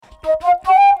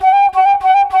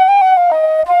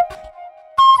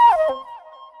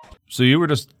So you were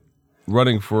just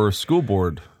running for school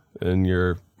board in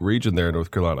your region there in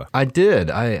North Carolina. I did.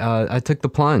 I took the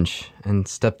plunge and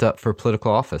stepped up for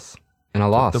political office, and I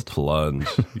lost. The plunge.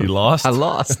 You lost? I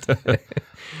lost.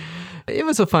 It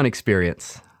was a fun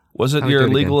experience. Was it your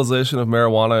legalization of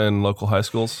marijuana in local high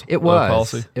schools? It was.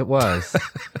 Policy? It was.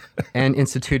 And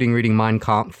instituting reading Mein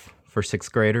Kampf for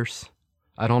sixth graders.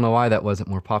 I don't know why that wasn't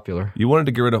more popular. You wanted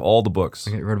to get rid of all the books.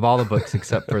 Get rid of all the books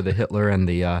except for the Hitler and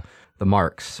the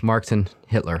Marx. Marx and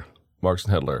Hitler. Marx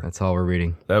and Hitler. That's all we're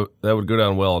reading. That would go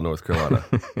down well in North Carolina.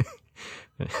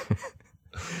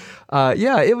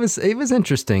 Yeah, it was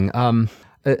interesting.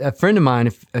 A friend of mine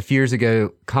a few years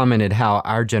ago commented how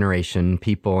our generation,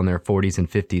 people in their 40s and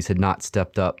 50s, had not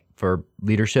stepped up for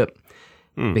leadership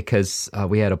because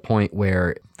we had a point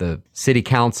where the city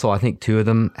council, I think two of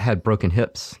them had broken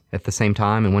hips at the same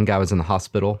time, and one guy was in the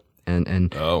hospital.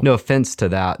 And no offense to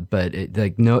that, but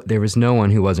there was no one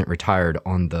who wasn't retired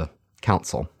on the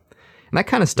council. And that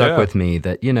kind of stuck with me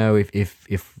that,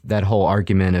 if that whole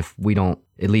argument, if we don't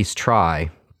at least try,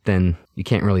 then you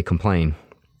can't really complain.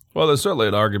 Well, there's certainly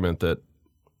an argument that,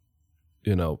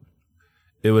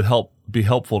 it would be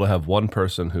helpful to have one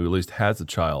person who at least has a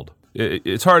child.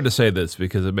 It's hard to say this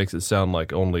because it makes it sound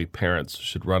like only parents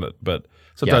should run it, but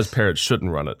sometimes parents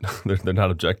shouldn't run it. They're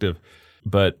not objective.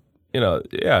 But,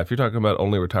 if you're talking about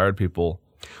only retired people.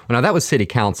 Well, now that was city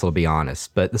council, to be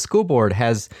honest, but the school board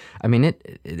has,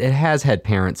 it has had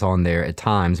parents on there at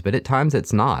times, but at times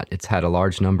it's not. It's had a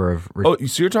large number of...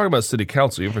 So you're talking about city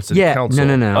council. You're for city council.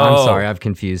 No. I'm sorry. I've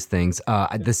confused things.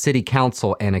 The city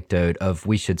council anecdote of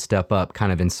we should step up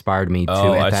kind of inspired me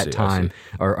to, at that time,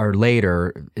 or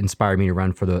later, inspired me to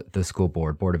run for the school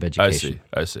board of education.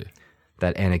 I see.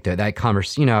 That anecdote, that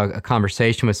a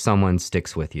conversation with someone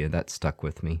sticks with you. That stuck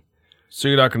with me. So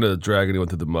you're not going to drag anyone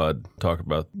through the mud, talk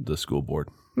about the school board?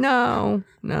 No.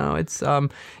 It's, the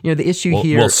issue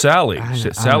here... Well, Sally's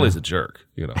a jerk,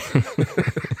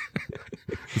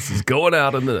 This is going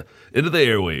out into the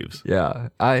airwaves. Yeah.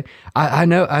 I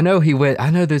know he went... I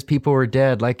know those people were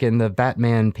dead, like in the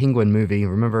Batman Penguin movie.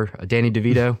 Remember Danny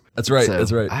DeVito? That's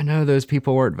right. I know those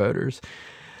people weren't voters.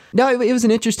 No, it was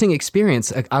an interesting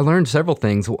experience. I learned several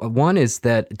things. One is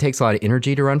that it takes a lot of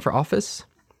energy to run for office.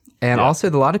 And also,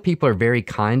 a lot of people are very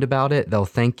kind about it. They'll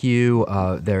thank you.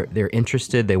 They're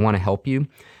interested. They want to help you.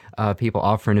 People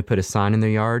offering to put a sign in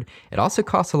their yard. It also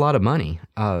costs a lot of money.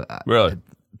 Really?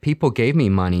 People gave me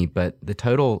money, but the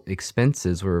total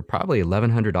expenses were probably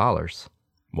 $1,100.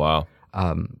 Wow.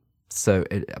 So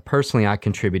personally, I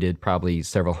contributed probably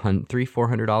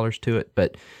 $300-$400 to it.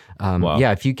 But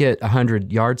if you get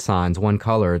 100 yard signs, one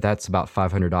color, that's about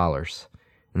 $500.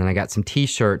 And then I got some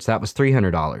T-shirts. That was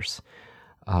 $300.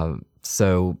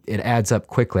 So it adds up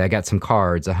quickly. I got some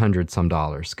cards, $100-some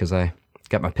because I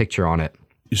got my picture on it.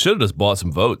 You should have just bought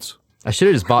some votes. I should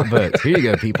have just bought votes. Here you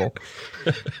go, people.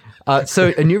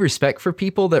 So a new respect for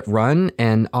people that run,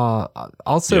 and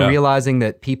also realizing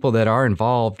that people that are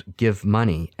involved give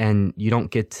money, and you don't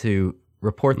get to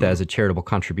report that as a charitable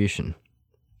contribution.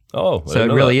 Oh, so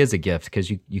it really is a gift because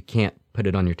you can't put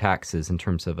it on your taxes in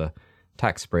terms of a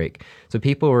tax break. So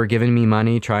people were giving me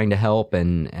money, trying to help,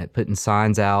 and putting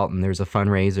signs out, and there's a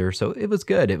fundraiser. So it was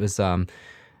good. It was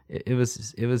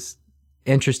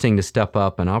interesting to step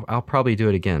up, and I'll probably do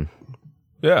it again.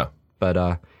 Yeah.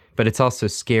 But it's also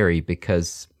scary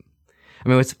because,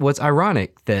 what's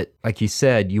ironic that, like you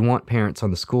said, you want parents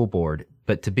on the school board,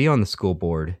 but to be on the school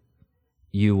board,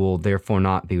 you will therefore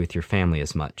not be with your family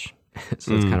as much.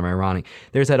 So it's kind of ironic.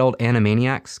 There's that old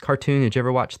Animaniacs cartoon. Did you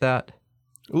ever watch that?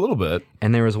 A little bit.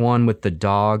 And there was one with the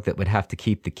dog that would have to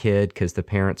keep the kid because the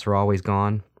parents were always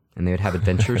gone, and they would have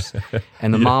adventures.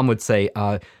 And the mom would say,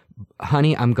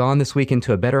 honey, I'm gone this weekend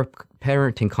to a better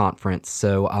parenting conference,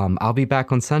 so I'll be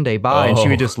back on Sunday. Bye. And she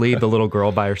would just leave the little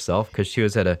girl by herself because she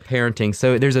was at a parenting.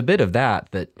 So there's a bit of that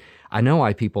I know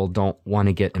why people don't want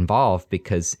to get involved,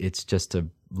 because it's just a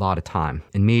lot of time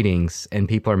in meetings, and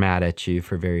people are mad at you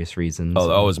for various reasons. Oh,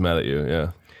 they're always mad at you,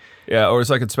 yeah. Yeah, or it's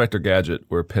like Inspector Gadget,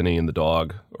 where Penny and the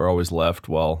dog are always left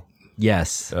while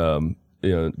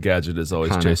Gadget is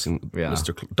always chasing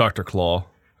Dr. Claw.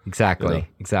 Exactly.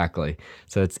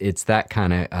 So it's that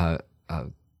kind of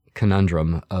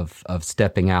conundrum of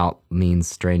stepping out means,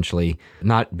 strangely,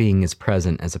 not being as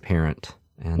present as a parent.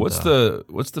 And, what's the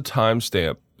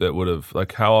timestamp that would have,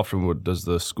 like, how often does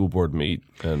the school board meet,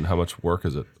 and how much work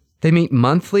is it? They meet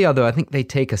monthly, although I think they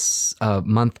take a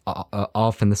month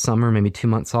off in the summer, maybe 2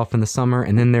 months off in the summer,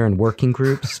 and then they're in working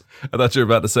groups. I thought you were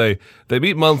about to say they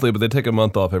meet monthly, but they take a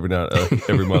month off every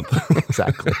month.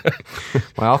 Exactly.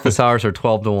 My office hours are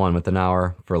 12 to 1 with an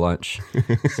hour for lunch.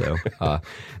 So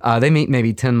they meet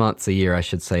maybe 10 months a year, I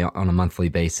should say, on a monthly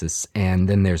basis. And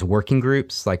then there's working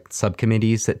groups, like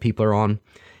subcommittees that people are on.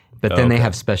 But then they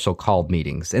have special called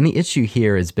meetings. And the issue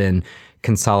here has been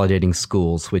consolidating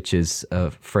schools, which is a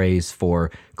phrase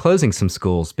for closing some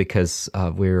schools because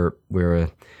we're a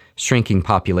shrinking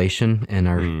population, and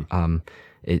our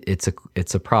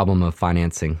it's a problem of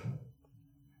financing.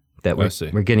 That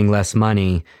we're getting less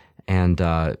money, and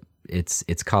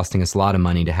it's costing us a lot of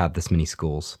money to have this many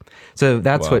schools. So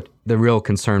that's what the real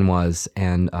concern was,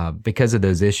 and because of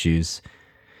those issues,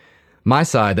 my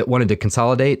side that wanted to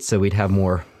consolidate so we'd have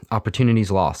more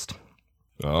opportunities lost.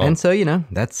 Oh. And so,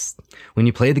 that's when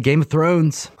you play the Game of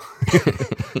Thrones.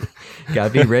 Got to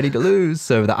be ready to lose.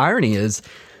 So the irony is...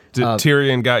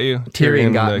 Tyrion got you?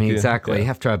 Tyrion got me, exactly.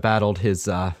 Yeah. After I battled his...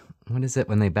 what is it?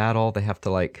 When they battle, they have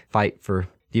to fight for...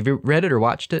 Have you read it or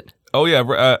watched it? Oh,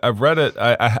 yeah. I've read it.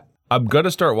 I'm going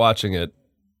to start watching it,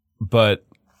 but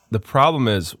the problem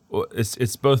is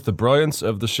it's both the brilliance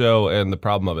of the show and the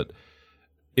problem of it.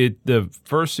 The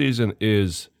first season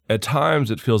is... At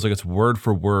times, it feels like it's word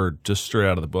for word, just straight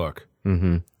out of the book.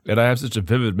 Mm-hmm. And I have such a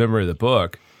vivid memory of the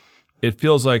book. It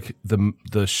feels like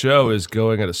the show is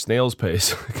going at a snail's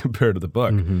pace compared to the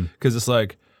book. Because it's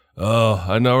like, oh,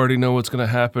 I already know what's going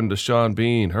to happen to Sean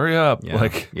Bean. Hurry up. Yeah.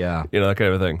 That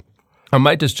kind of thing. I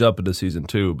might just jump into season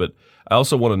 2, but I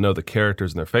also want to know the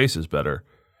characters and their faces better.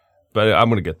 But I'm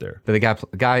going to get there. But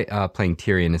the guy playing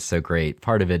Tyrion is so great.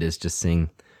 Part of it is just seeing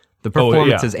the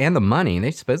performances and the money.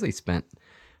 They supposedly spent...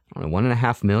 I don't know,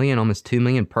 $1.5 million, almost $2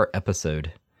 million per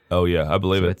episode. Oh yeah, I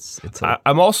believe it.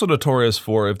 I'm also notorious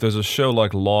for if there's a show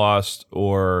like Lost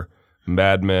or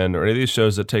Mad Men or any of these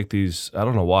shows that take these, I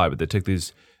don't know why, but they take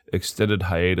these extended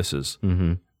hiatuses.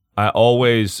 Mm-hmm. I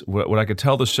always, when I could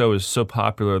tell the show is so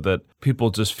popular that people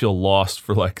just feel lost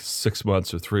for 6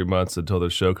 months or 3 months until their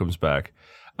show comes back,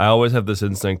 I always have this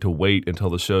instinct to wait until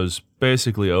the show's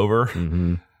basically over.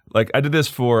 Mm-hmm. I did this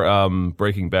for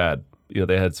Breaking Bad.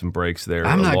 They had some breaks there.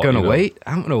 I'm not going to wait.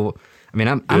 I'm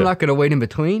not going to wait in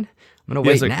between. I'm going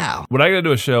to wait now. When I go to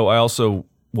do a show, I also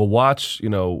will watch,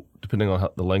 depending on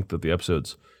the length of the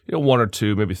episodes, 1 or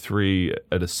 2, maybe 3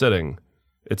 at a sitting.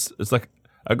 It's like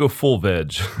I go full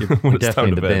veg when it's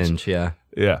time to binge. Yeah.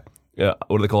 Yeah.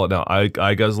 What do they call it now?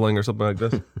 Eye guzzling or something like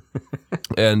this.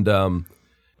 And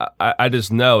I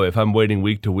just know if I'm waiting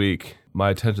week to week, my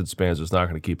attention span is just not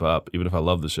going to keep up, even if I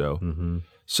love the show. Mm-hmm.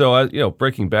 So,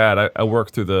 Breaking Bad, I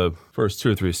worked through the first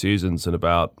 2 or 3 seasons in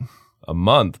about a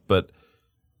month, but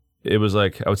it was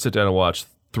I would sit down and watch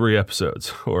 3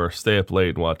 episodes or stay up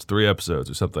late and watch 3 episodes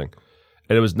or something.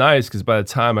 And it was nice because by the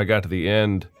time I got to the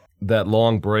end, that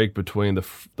long break between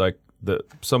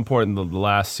some point in the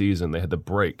last season, they had the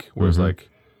break where it's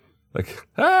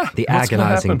the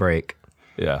agonizing break.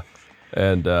 Yeah.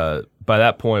 And by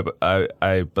that point, by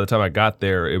the time I got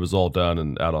there, it was all done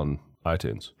and out on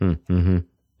iTunes. Mm-hmm.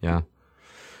 Yeah.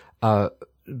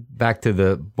 Back to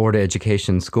the Board of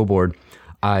Education school board,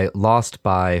 I lost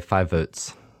by 5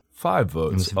 votes. 5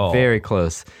 votes? It was very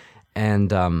close.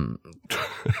 And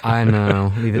I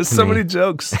know. Leave it There's to so me. many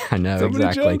jokes. I know, so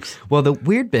exactly. Many jokes. Well, the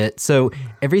weird bit, so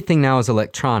everything now is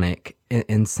electronic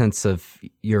in sense of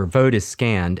your vote is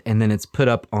scanned, and then it's put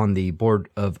up on the Board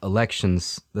of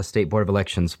Elections, the State Board of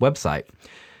Elections website.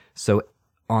 So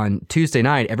on Tuesday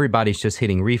night, everybody's just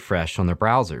hitting refresh on their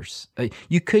browsers.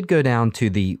 You could go down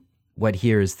to what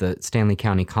here is the Stanley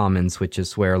County Commons, which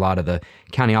is where a lot of the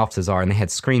county offices are, and they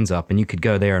had screens up, and you could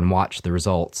go there and watch the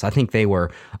results. I think they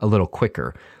were a little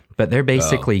quicker. But they're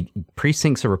basically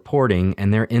precincts are reporting,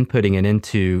 and they're inputting it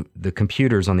into the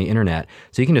computers on the internet.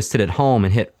 So you can just sit at home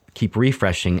and keep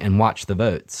refreshing and watch the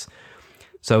votes.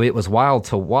 So it was wild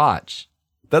to watch.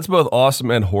 That's both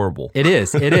awesome and horrible. It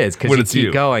is, because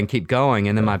you keep going,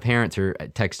 and then my parents are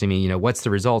texting me, what's the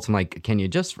results? I'm like, can you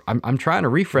just, I'm trying to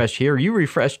refresh here. You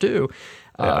refresh too.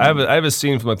 I have a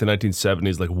scene from the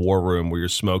 1970s, War Room, where you're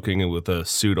smoking and with a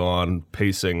suit on,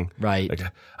 pacing. Right.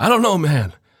 I don't know,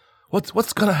 man. What's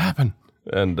going to happen?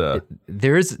 And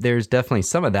there's definitely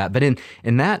some of that, but in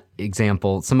that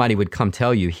example, somebody would come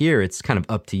tell you. Here, it's kind of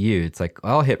up to you. It's like,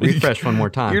 I'll hit refresh one more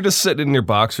time. You're just sitting in your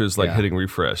boxers, hitting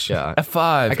refresh. Yeah, F5.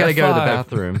 I gotta go to the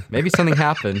bathroom. Maybe something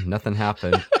happened. Nothing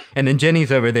happened. And then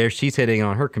Jenny's over there. She's hitting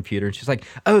on her computer, and she's like,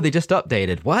 "Oh, they just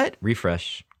updated. What?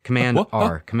 Refresh. Command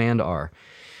R. Command R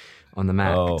on the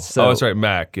Mac. Oh, that's right,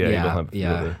 Mac. Yeah, you don't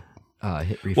have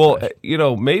hit refresh.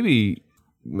 Well,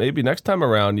 maybe next time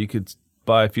around you could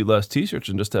buy a few less T-shirts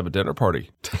and just have a dinner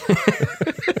party.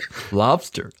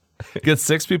 Lobster. Get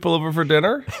 6 people over for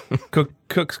dinner, cook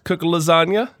a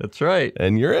lasagna. That's right.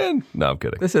 And you're in. No, I'm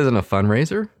kidding. This isn't a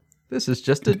fundraiser. This is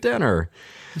just a dinner.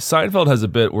 Seinfeld has a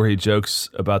bit where he jokes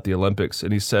about the Olympics,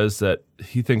 and he says that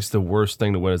he thinks the worst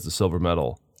thing to win is the silver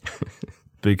medal.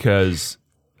 Because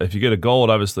if you get a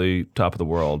gold, obviously top of the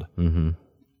world. Mm-hmm.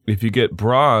 If you get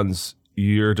bronze,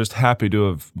 you're just happy to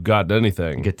have gotten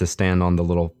anything. You get to stand on the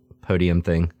little podium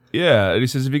thing. Yeah, and he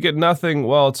says, if you get nothing,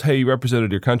 well, it's, hey, you represented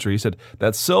your country. He said,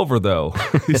 that's silver, though.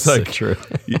 He's like, so true.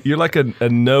 You're like a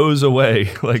nose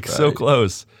away, like so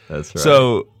close. That's right.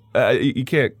 So you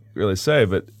can't really say,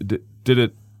 but did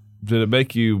it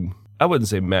make you, I wouldn't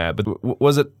say mad, but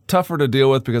was it tougher to deal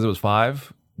with because it was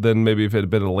 5 than maybe if it had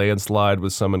been a landslide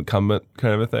with some incumbent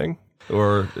kind of a thing?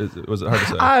 Or was it hard to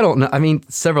say? I don't know. I mean,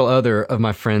 several other of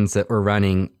my friends that were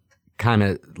running kind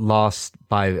of lost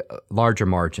by larger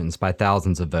margins, by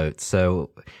thousands of votes.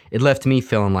 So it left me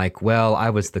feeling like, well,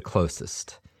 I was the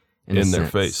closest in their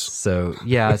face. So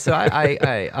yeah, so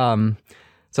I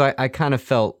kind of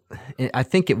felt, I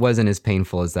think it wasn't as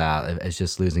painful as that, as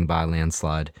just losing by a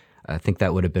landslide. I think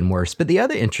that would have been worse. But the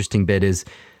other interesting bit is,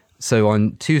 so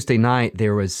on Tuesday night,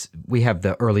 we have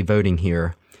the early voting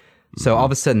here. So all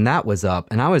of a sudden that was up,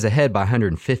 and I was ahead by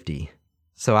 150.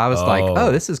 So I was like,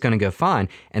 oh, this is going to go fine.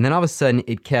 And then all of a sudden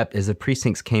it kept, as the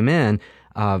precincts came in,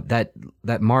 that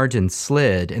margin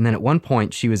slid. And then at one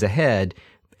point she was ahead.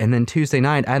 And then Tuesday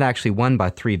night, I'd actually won by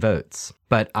 3 votes.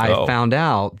 But I found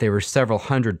out there were several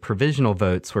hundred provisional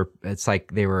votes where it's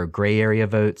like they were gray area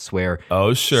votes where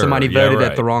somebody voted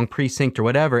at the wrong precinct or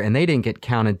whatever, and they didn't get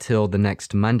counted till the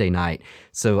next Monday night.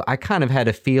 So I kind of had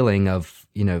a feeling of,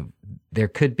 there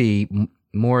could be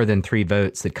more than 3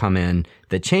 votes that come in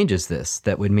that changes this.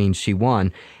 That would mean she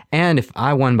won. And if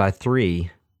I won by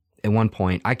 3 at one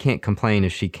point, I can't complain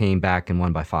if she came back and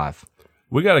won by 5.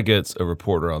 We got to get a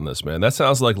reporter on this, man. That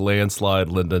sounds like landslide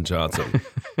Lyndon Johnson.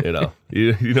 You know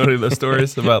any of those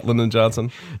stories about Lyndon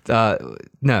Johnson?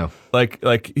 No.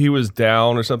 Like he was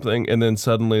down or something, and then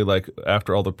suddenly, like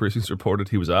after all the precincts reported,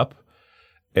 he was up.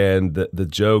 And the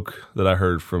joke that I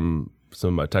heard from some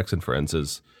of my Texan friends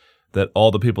is that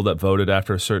all the people that voted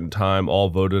after a certain time all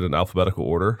voted in alphabetical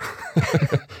order.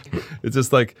 It's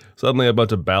just like suddenly a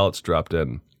bunch of ballots dropped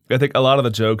in. I think a lot of the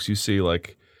jokes you see,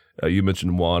 like you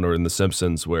mentioned one, or in The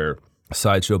Simpsons where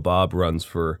Sideshow Bob runs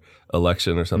for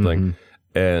election or something,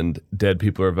 and dead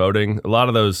people are voting. A lot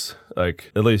of those,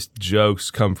 like at least jokes,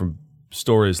 come from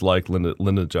stories like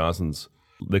Lyndon Johnson's.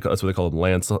 That's what they call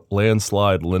him,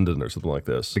 landslide Lyndon or something like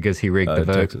this. Because he rigged the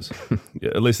vote. Texas. Yeah,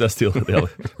 at least that's the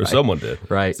or someone did.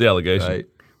 Right. It's the allegation. Right.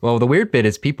 Well, the weird bit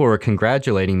is people were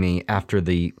congratulating me after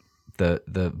the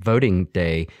voting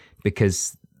day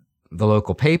because the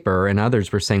local paper and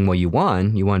others were saying, well, you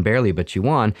won barely, but you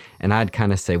won. And I'd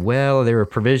kind of say, well, there were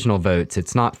provisional votes.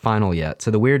 It's not final yet.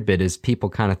 So the weird bit is people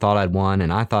kind of thought I'd won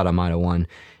and I thought I might have won.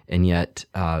 And yet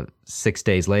 6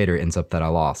 days later, it ends up that I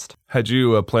lost. Had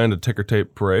you planned a ticker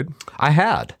tape parade? I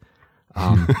had.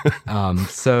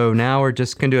 So now we're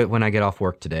just going to do it when I get off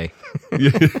work today.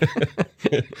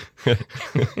 Just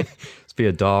be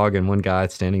a dog and one guy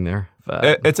standing there.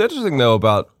 It's interesting, though,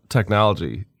 about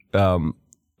technology.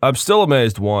 I'm still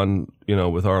amazed,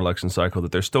 with our election cycle,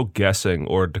 that they're still guessing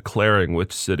or declaring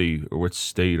which city or which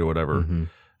state or whatever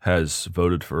has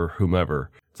voted for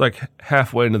whomever. It's like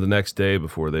halfway into the next day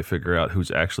before they figure out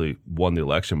who's actually won the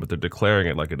election, but they're declaring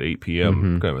it like at 8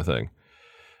 p.m. kind of a thing.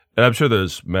 And I'm sure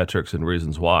there's metrics and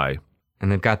reasons why. And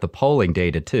they've got the polling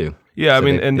data too. Yeah,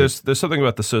 so there's something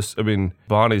about the system. I mean,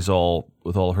 Bonnie's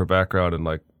with all of her background in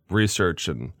like research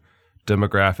and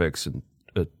demographics and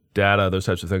data, those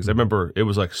types of things. I remember it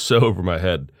was like so over my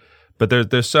head. But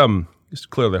there's some it's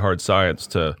clearly hard science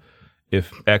to,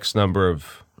 if X number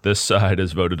of this side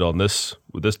is voted on this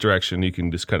direction, you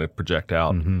can just kind of project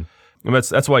out. And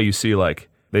that's why you see like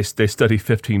they study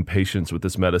 15 patients with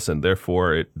this medicine,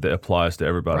 therefore it applies to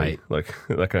everybody, like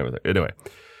that kind of thing. Anyway,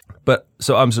 but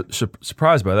so I'm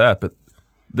surprised by that. But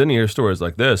then you hear stories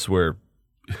like this where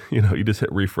you just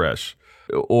hit refresh,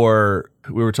 or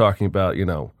we were talking about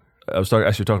I was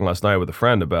talking last night with a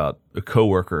friend about a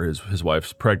coworker. His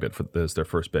wife's pregnant for their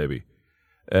first baby,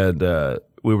 and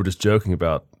we were just joking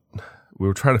about. We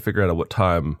were trying to figure out at what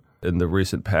time in the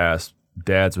recent past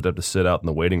dads would have to sit out in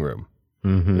the waiting room,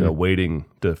 waiting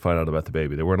to find out about the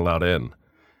baby. They weren't allowed in.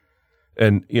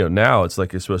 And now it's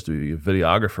like you're supposed to be a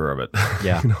videographer of it.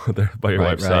 Yeah, by your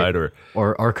wife's side,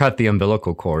 or cut the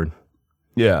umbilical cord.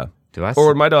 Yeah. Or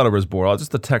when my daughter was born, just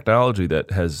the technology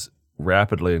that has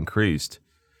rapidly increased.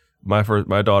 My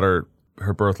daughter,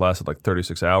 her birth lasted like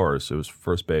 36 hours. It was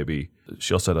first baby.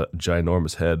 She also had a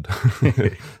ginormous head.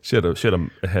 she had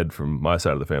a head from my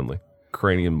side of the family,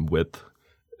 cranium width.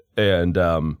 And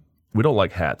we don't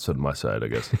like hats on my side, I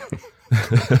guess.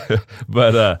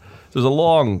 But it was a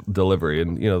long delivery,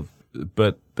 and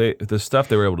but the stuff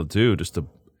they were able to do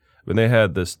when they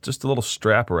had just a little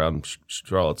strap around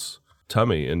Charlotte's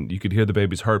tummy, and you could hear the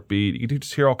baby's heartbeat. You could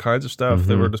just hear all kinds of stuff.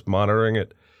 They were just monitoring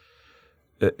it.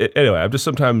 Anyway, I'm just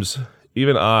sometimes,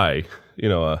 even I,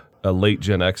 a late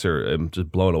Gen Xer, am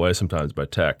just blown away sometimes by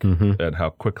tech and how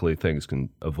quickly things can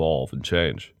evolve and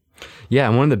change. Yeah,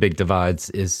 and one of the big divides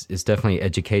is definitely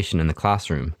education in the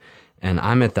classroom. And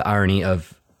I'm at the irony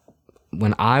of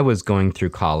when I was going through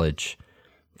college,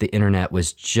 the internet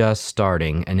was just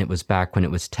starting, and it was back when it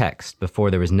was text,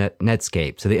 before there was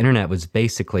Netscape. So the internet was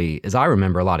basically, as I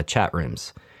remember, a lot of chat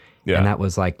rooms. Yeah. And that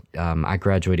was like, I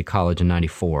graduated college in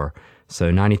 94. So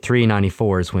 93,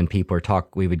 94 is when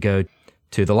we would go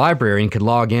to the library and could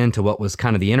log into what was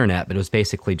kind of the internet, but it was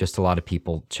basically just a lot of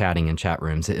people chatting in chat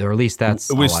rooms, or at least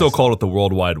that's... We still called it the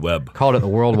World Wide Web. Called it the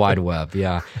World Wide Web,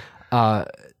 yeah.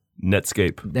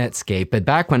 Netscape. But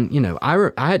back when, you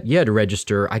had to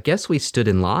register, I guess we stood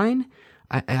in line.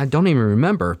 I don't even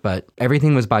remember, but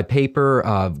everything was by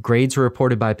paper. Grades were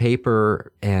reported by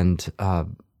paper and,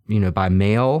 by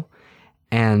mail.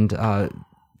 And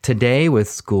today with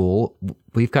school,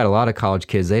 we've got a lot of college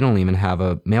kids, they don't even have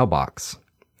a mailbox.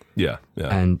 Yeah.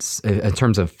 And in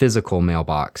terms of physical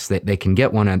mailbox, they can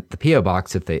get one at the P.O.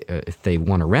 box if they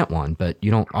want to rent one, but you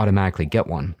don't automatically get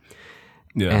one.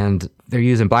 Yeah. And they're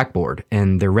using Blackboard,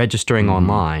 and they're registering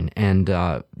online, and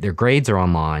their grades are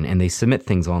online, and they submit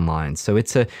things online. So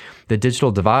the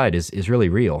digital divide is really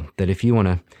real, that if you want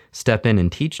to step in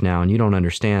and teach now and you don't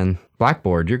understand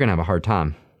Blackboard, you're going to have a hard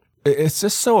time. It's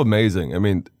just so amazing. I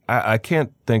mean, I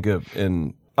can't think of,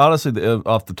 honestly,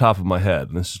 off the top of my head,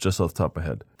 and this is just off the top of my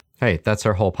head. Hey, that's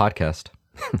our whole podcast.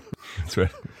 That's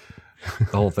right.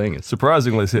 The whole thing is.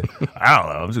 Surprisingly, I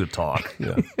don't know, I'm just going to talk.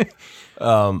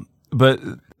 Yeah. But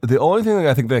the only thing that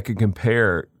I think that can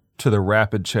compare to the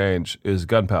rapid change is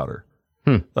gunpowder.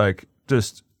 Like,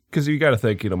 just because you got to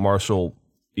think, martial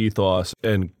ethos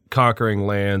and conquering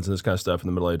lands and this kind of stuff in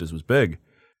the Middle Ages was big.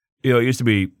 It used to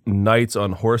be knights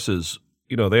on horses.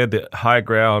 They had the high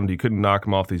ground. You couldn't knock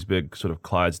them off these big sort of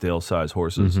Clydesdale-sized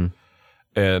horses.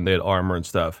 And they had armor and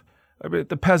stuff. I mean,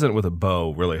 the peasant with a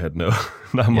bow really had not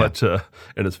much in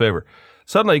his favor.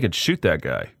 Suddenly you could shoot that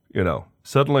guy,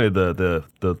 Suddenly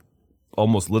the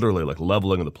almost literally like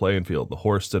leveling of the playing field. The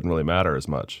horse didn't really matter as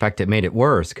much. In fact, it made it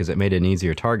worse because it made it an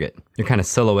easier target. You're kind of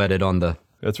silhouetted on the...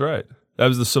 That's right. That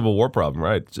was the Civil War problem,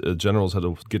 right? Generals had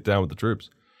to get down with the troops.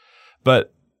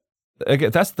 But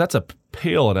again, that's a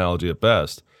pale analogy at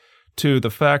best to the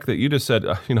fact that you just said,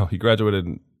 you graduated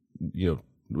in,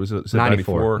 was it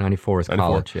 94? 94 is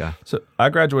college, yeah. So I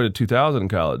graduated 2000 in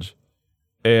college.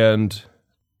 And,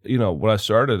 when I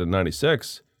started in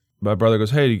 96... my brother goes,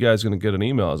 "Hey, you guys going to get an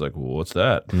email?" I was like, "Well, what's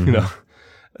that?"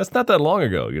 That's not that long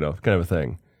ago, kind of a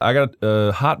thing. I got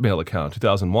a Hotmail account,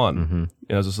 2001. And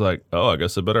I was just like, "Oh, I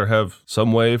guess I better have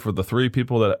some way for the 3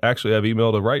 people that actually have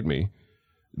email to write me."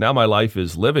 Now my life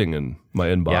is living in my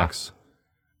inbox.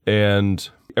 Yeah. And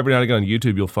every now and again on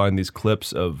YouTube, you'll find these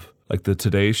clips of like the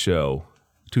Today Show,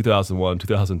 2001,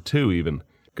 2002 even,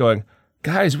 going,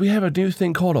 "Guys, we have a new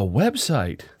thing called a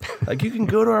website. Like, you can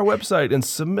go to our website and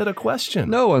submit a question."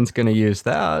 No one's going to use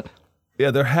that.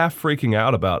 Yeah, they're half freaking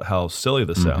out about how silly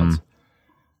this sounds.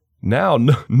 Now,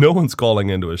 no one's calling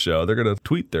into a show. They're going to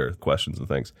tweet their questions and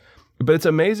things. But it's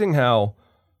amazing how,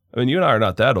 you and I are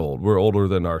not that old. We're older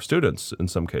than our students in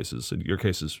some cases. In your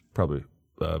case is probably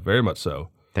very much so.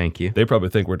 Thank you. They probably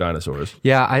think we're dinosaurs.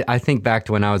 Yeah, I think back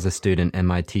to when I was a student and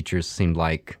my teachers seemed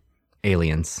like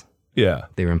aliens. Yeah.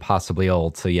 They were impossibly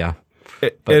old, so yeah.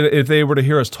 And if they were to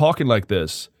hear us talking like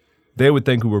this, they would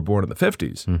think we were born in the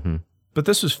 50s. But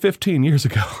this was 15 years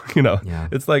ago, Yeah.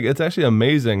 It's actually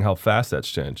amazing how fast that's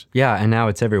changed. Yeah, and now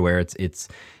it's everywhere. It's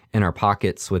in our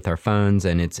pockets with our phones,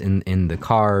 and it's in the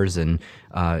cars, and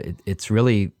it's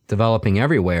really developing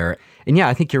everywhere. And yeah,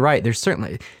 I think you're right. There's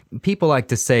certainly, people like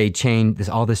to say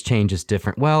all this change is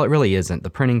different. Well, it really isn't. The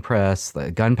printing press,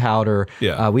 the gunpowder,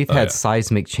 we've had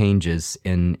seismic changes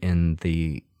in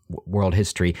the world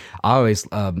history. I always,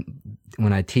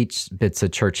 when I teach bits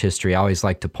of church history, I always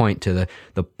like to point to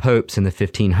the popes in the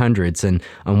 1500s. And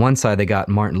on one side, they got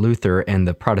Martin Luther and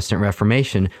the Protestant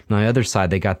Reformation. And on the other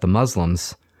side, they got the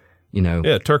Muslims.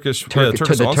 Turkish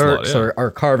the Turks yeah.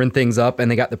 are carving things up, and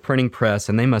they got the printing press,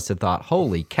 and they must have thought,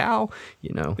 "Holy cow!"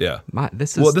 Yeah.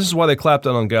 This is why they clapped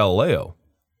down on Galileo.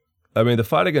 I mean, the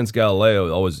fight against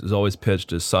Galileo is always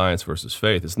pitched as science versus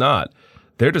faith. It's not.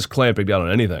 they're just clamping down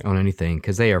on anything.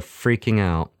 Because they are freaking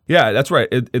out. Yeah, that's right.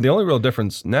 And the only real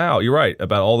difference now, you're right,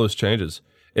 about all those changes,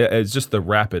 it's just the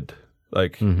rapid,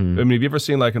 like, I mean, have you ever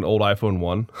seen like an old iPhone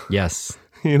 1? Yes.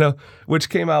 Which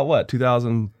came out, what,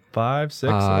 2005,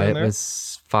 6? It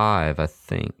was 5, I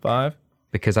think. 5?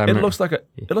 Because I remember, it looks like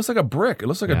a brick. It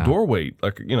looks like a doorway,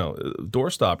 like, a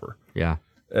door stopper. Yeah.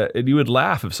 And you would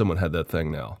laugh if someone had that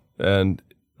thing now. And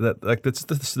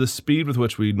that's the speed with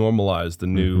which we normalize the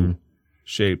new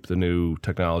shape, the new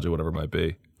technology, whatever it might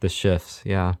be. The shifts,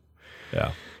 yeah.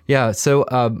 Yeah. Yeah, so,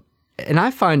 and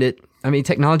I find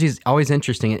technology is always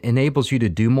interesting. It enables you to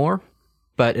do more,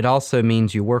 but it also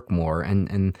means you work more.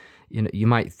 And you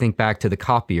might think back to the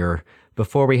copier.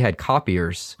 Before we had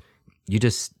copiers,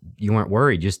 you weren't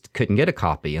worried. You just couldn't get a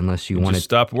copy unless you wanted. Just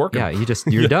stopped working. Yeah,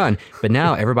 you're done. But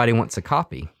now everybody wants a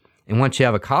copy. And once you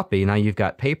have a copy, now you've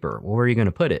got paper. Well, where are you going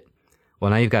to put it?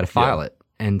 Well, now you've got to file it.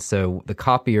 And so the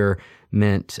copier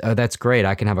meant, oh, that's great.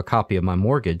 I can have a copy of my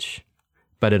mortgage.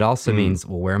 But it also means,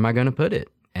 well, where am I going to put it?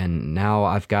 And now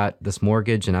I've got this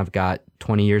mortgage and I've got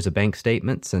 20 years of bank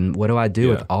statements. And what do I do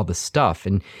with all the stuff?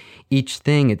 And each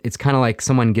thing, it's kind of like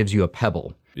someone gives you a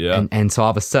pebble. Yeah. And so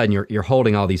all of a sudden you're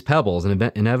holding all these pebbles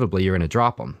and inevitably you're going to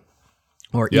drop them.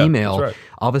 Or email, that's right.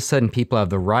 All of a sudden people have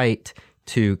the right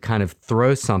to kind of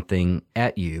throw something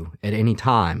at you at any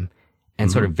time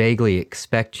and sort of vaguely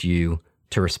expect you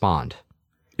to respond.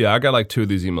 Yeah, I got like 2 of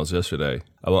these emails yesterday.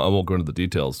 I won't go into the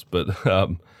details, but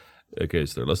in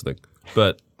case they're listening.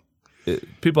 But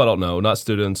people I don't know, not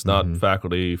students, not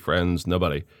faculty, friends,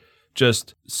 nobody.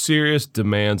 Just serious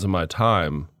demands of my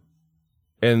time.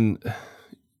 And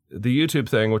the YouTube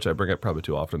thing, which I bring up probably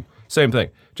too often, same thing.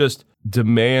 Just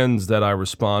demands that I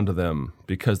respond to them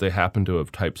because they happen to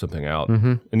have typed something out.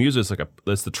 And usually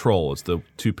it's the troll. It's the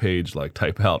 2-page like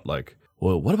type out like,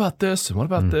 well, what about this and what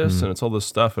about this? And it's all this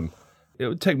stuff. And it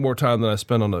would take more time than I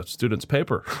spend on a student's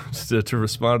paper to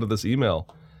respond to this email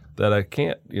that I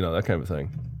can't, that kind of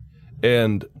thing.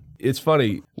 And it's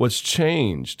funny. What's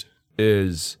changed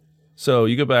is, so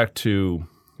you go back to,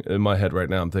 in my head right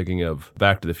now, I'm thinking of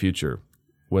Back to the Future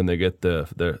when they get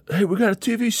hey, we got a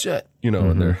TV set,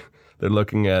 and they're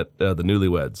looking at the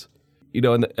newlyweds.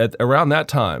 And around that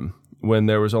time, when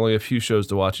there was only a few shows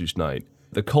to watch each night,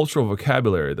 the cultural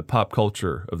vocabulary, the pop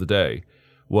culture of the day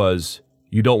was,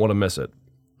 you don't want to miss it.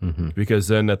 Because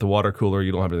then at the water cooler,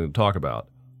 you don't have anything to talk about.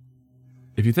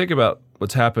 If you think about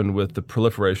what's happened with the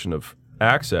proliferation of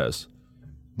access,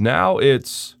 now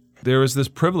there is this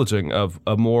privileging of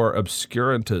a more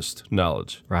obscurantist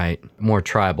knowledge. Right. More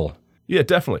tribal. Yeah,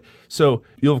 definitely. So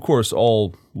you'll, of course,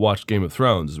 all watch Game of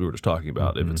Thrones, as we were just talking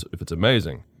about, if it's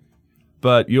amazing.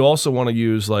 But you also want to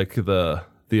use like the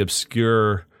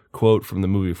obscure quote from the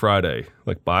movie Friday,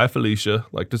 like, bye, Felicia.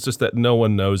 Like, it's just that no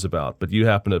one knows about, but you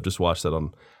happen to have just watched that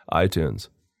on iTunes.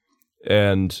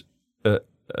 And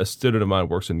a student of mine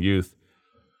works in youth.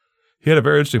 He had a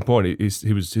very interesting point.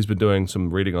 He's been doing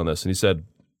some reading on this, and he said,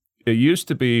 it used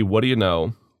to be, what do you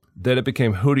know? Then it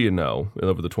became, who do you know,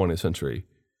 over the 20th century.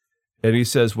 And he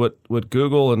says what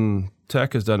Google and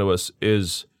tech has done to us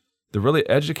is the really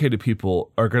educated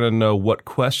people are going to know what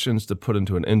questions to put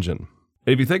into an engine.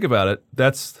 If you think about it,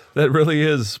 that really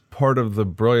is part of the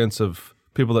brilliance of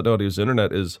people that know how to use the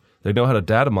internet is they know how to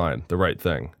data mine the right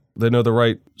thing. They know the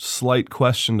right slight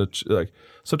question to like.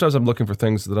 Sometimes I'm looking for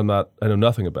things that I know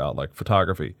nothing about, like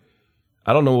photography.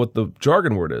 I don't know what the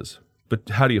jargon word is, but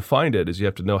how do you find it? Is you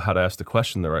have to know how to ask the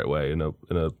question the right way in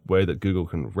a way that Google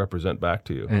can represent back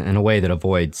to you. In a way that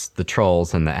avoids the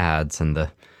trolls and the ads and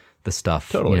the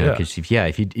stuff. Totally,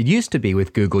 it used to be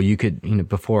with Google, you could,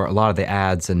 before a lot of the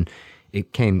ads and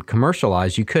it came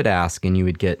commercialized, you could ask and you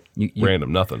would get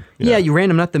random nothing. Yeah, you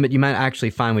random nothing, but you might actually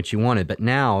find what you wanted. But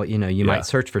now, you might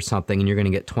search for something and you're going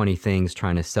to get 20 things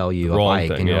trying to sell you a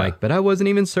bike. And you're like, but I wasn't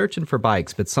even searching for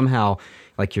bikes. But somehow,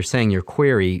 like you're saying, your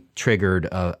query triggered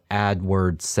a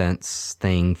AdWords sense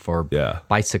thing for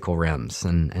bicycle rims.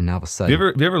 And now all of a sudden.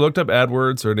 Have you ever looked up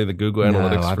AdWords or any of the Google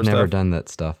Analytics for stuff? I've never done that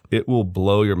stuff. It will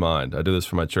blow your mind. I do this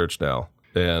for my church now.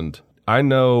 And I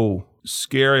know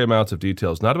scary amounts of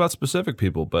details, not about specific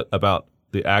people, but about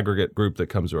the aggregate group that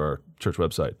comes to our church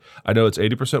website. I know it's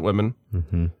 80% women.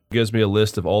 It gives me a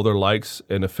list of all their likes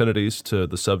and affinities to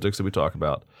the subjects that we talk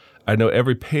about. I know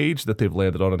every page that they've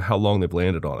landed on and how long they've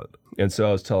landed on it. And so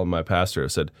I was telling my pastor, I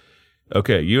said,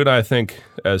 okay, you and I think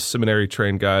as seminary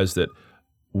trained guys that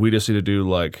we just need to do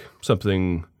like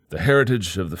something, the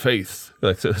heritage of the faith.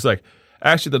 Like, it's like,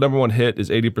 actually, the number one hit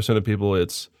is 80% of people.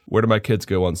 It's where do my kids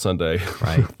go on Sunday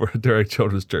during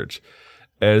children's church?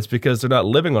 And it's because they're not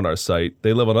living on our site.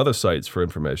 They live on other sites for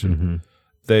information.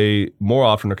 they more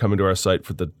often are coming to our site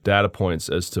for the data points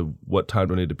as to what time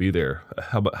do I need to be there,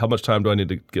 how much time do I need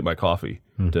to get my coffee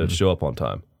to show up on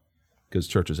time, because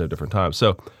churches have different times.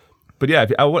 So, but yeah,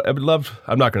 I would love.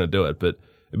 I'm not going to do it, but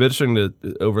it'd be interesting to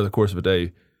over the course of a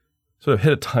day, sort of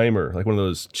hit a timer, like one of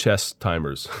those chess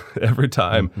timers, every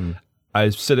time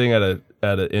I'm sitting at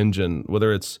an engine,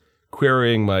 whether it's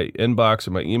querying my inbox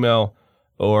or my email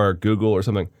or Google or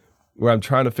something, where I'm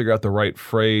trying to figure out the right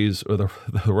phrase or the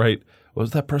right, what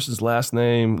was that person's last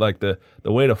name? Like the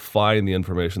way to find the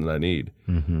information that I need.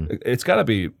 It's got to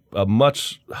be a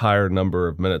much higher number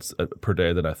of minutes per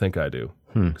day than I think I do.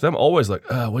 Because I'm always like,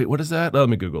 wait, what is that? Let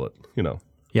me Google it,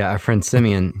 Yeah, our friend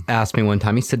Simeon asked me one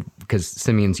time, he said, because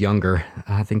Simeon's younger,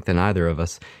 I think, than either of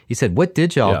us, he said, what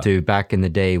did y'all do back in the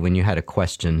day when you had a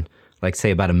question, like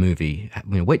say about a movie?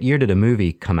 What year did a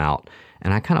movie come out?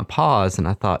 And I kind of paused and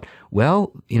I thought,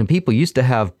 well, people used to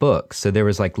have books. So there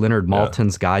was like Leonard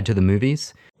Maltin's Guide to the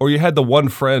Movies. Or you had the one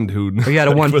friend who... Or you had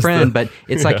a one friend, but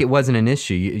it's like it wasn't an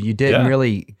issue. You didn't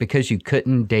really, because you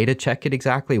couldn't data check it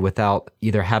exactly without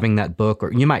either having that book,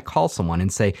 or you might call someone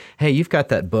and say, hey, you've got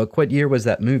that book. What year was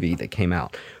that movie that came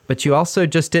out? But you also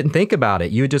just didn't think about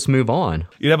it. You would just move on.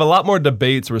 You'd have a lot more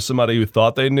debates where somebody who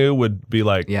thought they knew would be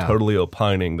like totally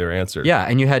opining their answer. Yeah,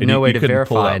 and you had no way to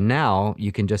verify. And now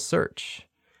you can just search.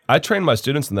 I train my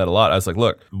students in that a lot. I was like,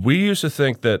 look, we used to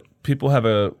think that people have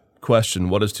a question,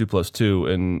 what is 2 + 2?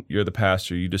 And you're the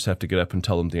pastor, you just have to get up and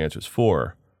tell them the answer is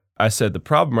 4. I said, the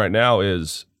problem right now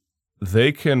is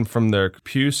they can, from their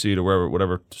pew seat or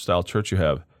whatever style church you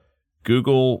have,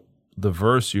 Google the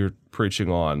verse you're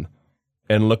preaching on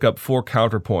and look up 4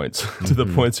 counterpoints to the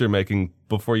points you're making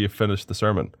before you finish the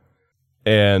sermon.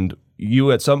 And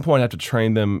you at some point have to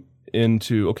train them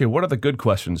into, okay, what are the good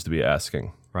questions to be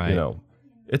asking? Right.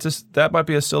 It's just, that might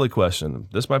be a silly question.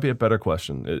 This might be a better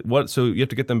question. So you have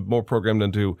to get them more programmed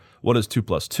into what is 2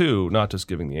 + 2, not just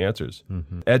giving the answers.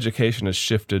 Education has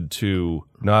shifted to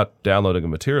not downloading the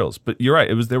materials. But you're right.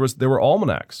 There were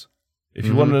almanacs. If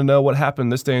you wanted to know what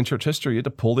happened this day in church history, you had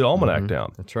to pull the almanac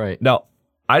down. That's right. Now,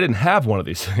 I didn't have one of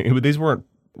these things. These weren't.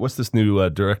 What's this new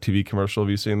DirecTV commercial? Have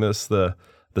you seen this? The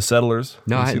Settlers.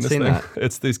 No, I hadn't seen that.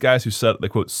 It's these guys who they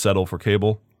quote settle for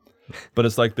cable. But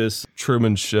it's like this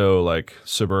Truman Show, like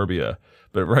suburbia.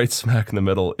 But right smack in the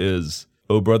middle is,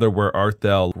 oh brother, where art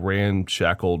thou,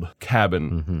 ramshackled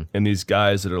cabin. And these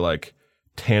guys that are like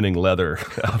tanning leather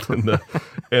out in the,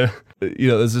 and,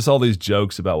 there's just all these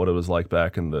jokes about what it was like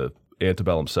back in the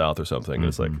antebellum South or something. And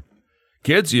it's like,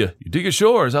 kids, you dig your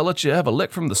shores, I'll let you have a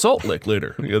lick from the salt lick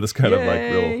later. This kind of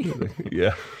like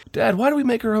real, Dad, why do we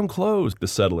make our own clothes? The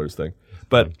Settlers thing.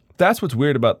 But that's what's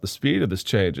weird about the speed of this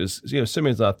change is,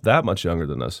 Simeon's not that much younger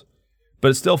than us, but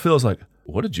it still feels like,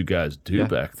 what did you guys do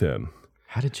back then?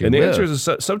 How did you And live? the answer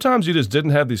is sometimes you just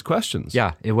didn't have these questions.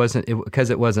 Yeah, because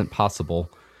it wasn't possible.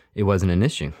 It wasn't an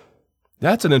issue.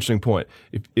 That's an interesting point.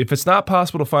 If it's not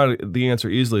possible to find the answer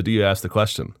easily, do you ask the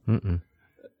question?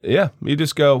 Yeah, you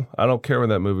just go, I don't care when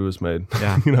that movie was made.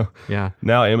 Yeah. Yeah.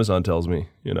 Now Amazon tells me,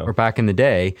 Or back in the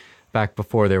day, back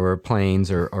before there were planes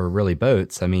or really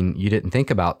boats, I mean, you didn't think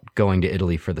about going to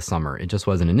Italy for the summer. It just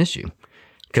wasn't an issue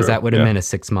because that would have meant a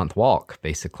 6-month walk,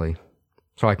 basically.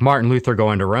 So like Martin Luther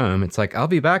going to Rome, it's like, I'll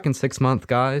be back in 6 months,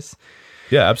 guys.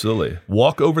 Yeah, absolutely.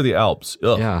 Walk over the Alps.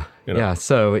 Ugh, Yeah.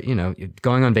 So,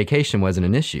 going on vacation wasn't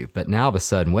an issue. But now all of a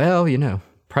sudden,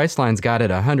 Priceline's got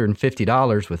it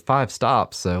 $150 with 5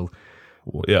 stops. So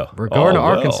we're going to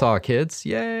Arkansas, kids.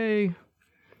 Yay.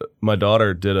 My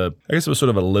daughter did I guess it was sort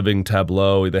of a living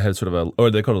tableau. They had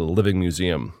they called it a living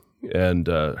museum. And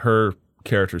her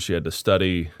character she had to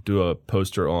study, do a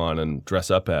poster on, and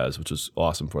dress up as, which was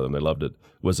awesome for them. They loved it,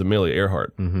 was Amelia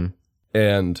Earhart.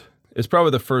 And it's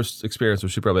probably the first experience where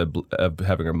she probably had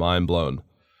having her mind blown,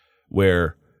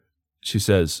 where she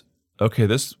says, okay,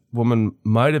 this woman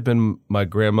might have been my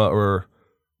grandma or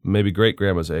maybe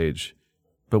great-grandma's age.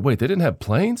 But wait, they didn't have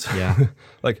planes? Yeah.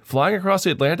 Like flying across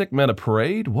the Atlantic meant a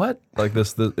parade? What? Like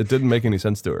it didn't make any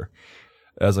sense to her.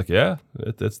 I was like, yeah,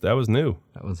 that was new.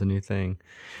 That was a new thing.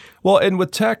 Well, and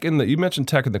with tech, you mentioned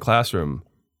tech in the classroom,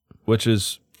 which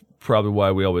is probably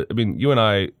why you and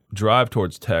I drive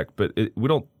towards tech, but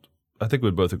I think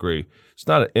we'd both agree, it's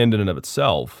not an end in and of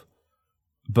itself,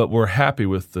 but we're happy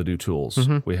with the new tools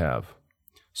we have.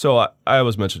 So I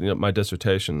always mention, my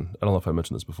dissertation, I don't know if I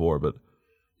mentioned this before, but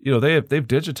they've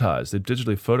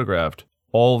digitally photographed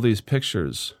all of these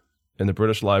pictures in the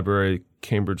British Library,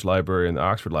 Cambridge Library, and the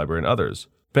Oxford Library, and others.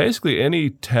 Basically, any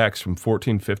text from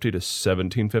 1450 to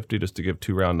 1750, just to give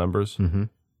 2 round numbers,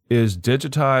 is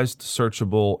digitized,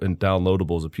 searchable, and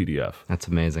downloadable as a PDF. That's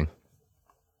amazing.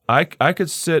 I could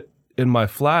sit in my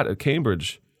flat at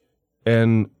Cambridge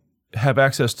and have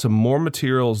access to more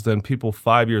materials than people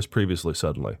 5 years previously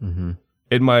suddenly.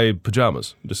 In my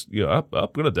pajamas. Just, I'm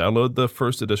going to download the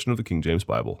first edition of the King James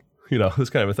Bible. This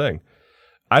kind of a thing.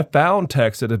 I found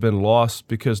texts that had been lost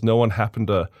because no one happened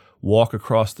to walk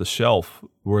across the shelf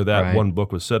where that one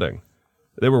book was sitting.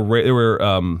 They were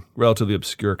relatively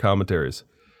obscure commentaries.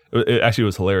 It actually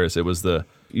was hilarious. It was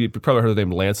you probably heard the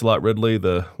name Lancelot Ridley,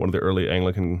 one of the early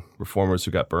Anglican reformers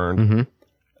who got burned.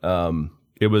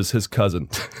 It was his cousin.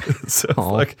 So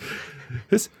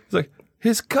it's like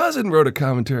his cousin wrote a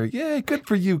commentary. Yay, good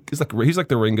for you. He's like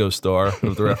the Ringo Starr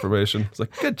of the Reformation. It's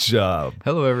like, good job.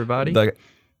 Hello, everybody. Like,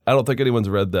 I don't think anyone's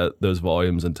read those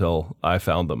volumes until I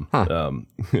found them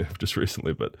just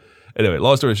recently. But anyway,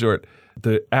 long story short,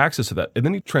 the access to that, and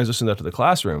then you transition that to the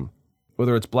classroom,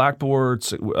 whether it's Blackboard,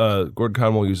 Gordon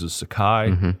Conwell uses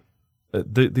Sakai.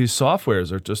 These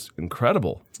softwares are just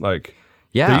incredible. Like,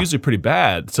 they're usually pretty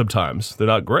bad sometimes. They're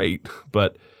not great,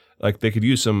 but like they could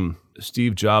use some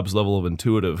Steve Jobs level of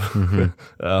intuitive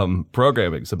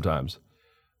programming sometimes.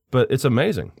 But it's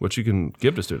amazing what you can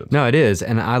give to students. No, it is.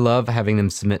 And I love having them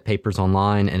submit papers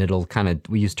online, and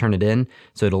we use Turnitin,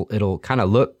 so it'll kind of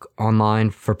look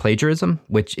online for plagiarism,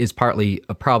 which is partly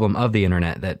a problem of the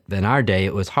internet, that in our day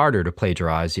it was harder to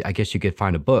plagiarize. I guess you could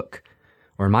find a book,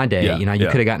 or in my day, you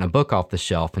could have gotten a book off the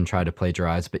shelf and tried to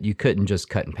plagiarize, but you couldn't just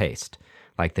cut and paste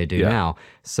like they do now.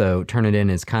 So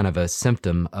Turnitin is kind of a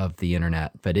symptom of the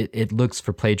internet, but it looks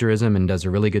for plagiarism and does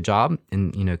a really good job,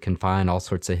 and can find all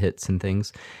sorts of hits and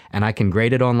things. And I can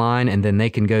grade it online, and then they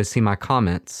can go see my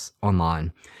comments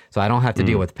online. So I don't have to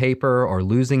deal with paper or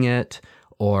losing it,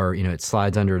 or it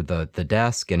slides under the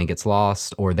desk and it gets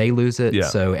lost, or they lose it.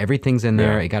 So everything's in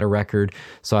there. It got a record.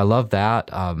 So I love that.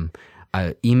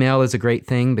 Email is a great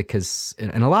thing because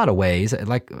in a lot of ways,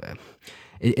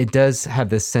 it does have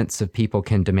this sense of people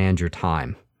can demand your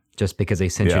time just because they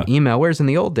sent you an email. Whereas in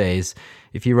the old days,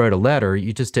 if you wrote a letter,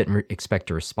 you just didn't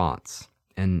expect a response.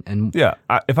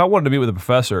 If I wanted to meet with a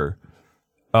professor,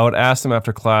 I would ask them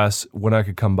after class when I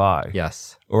could come by.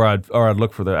 Yes. Or I'd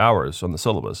look for their hours on the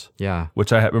syllabus. Yeah.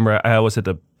 Which I remember I always had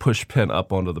to push pen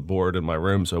up onto the board in my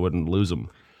room so I wouldn't lose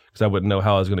them, because I wouldn't know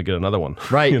how I was going to get another one.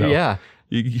 Right. Yeah.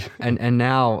 And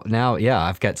now,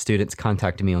 I've got students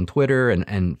contacting me on Twitter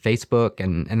and Facebook,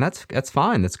 and that's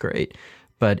fine. That's great.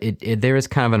 But there is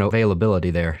kind of an availability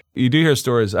there. You do hear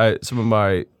stories. Some of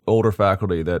my older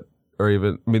faculty that are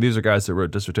even, these are guys that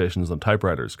wrote dissertations on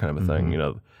typewriters, kind of a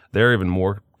thing. They're even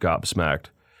more gobsmacked.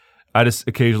 I just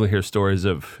occasionally hear stories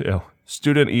of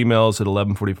student emails at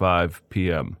 11:45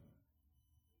 p.m.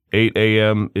 8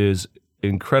 a.m. is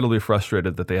incredibly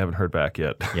frustrated that they haven't heard back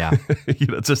yet. Yeah.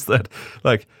 Just that,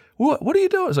 like, what are you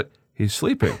doing? It's like, he's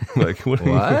sleeping. Like, what?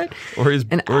 Or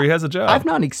he has a job. I've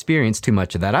not experienced too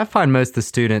much of that. I find most of the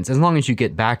students, as long as you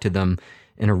get back to them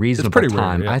in a reasonable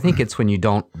time, rare, I think it's when you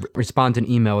don't respond to an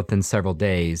email within several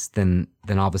days, then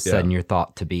all of a sudden you're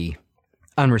thought to be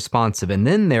unresponsive, and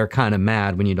then they're kind of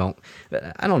mad when you don't.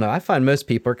 I don't know. I find most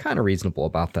people are kind of reasonable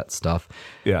about that stuff.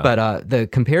 Yeah. But the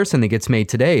comparison that gets made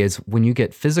today is when you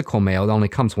get physical mail, it only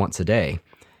comes once a day.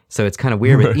 So it's kind of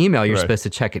weird. With email, you're supposed to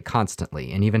check it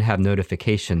constantly and even have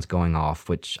notifications going off,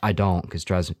 which I don't, because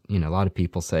drives a lot of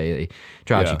people say it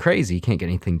drives you crazy. You can't get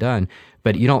anything done.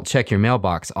 But you don't check your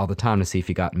mailbox all the time to see if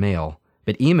you got mail.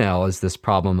 But email is this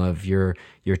problem of you're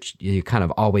kind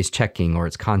of always checking, or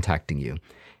it's contacting you.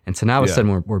 And so now all of a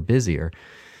sudden we're busier.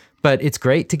 But it's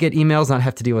great to get emails, not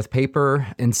have to deal with paper,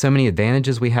 and so many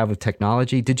advantages we have with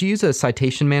technology. Did you use a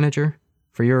citation manager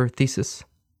for your thesis?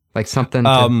 Like something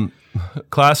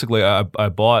classically, I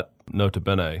bought Nota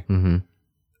Bene,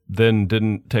 then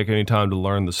didn't take any time to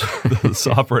learn this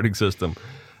operating system,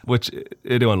 which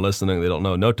anyone listening, they don't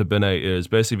know. Nota Bene is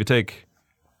basically if you take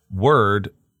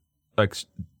Word, like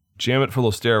jam it full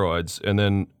of steroids, and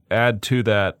then add to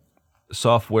that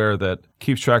software that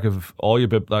keeps track of all your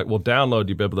will download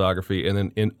your bibliography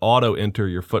and then auto enter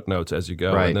your footnotes as you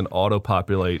go, and then auto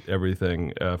populate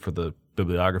everything for the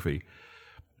bibliography.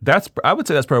 I would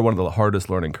say that's probably one of the hardest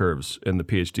learning curves in the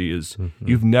PhD is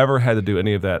you've never had to do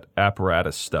any of that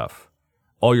apparatus stuff.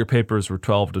 All your papers were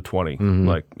 12 to 20,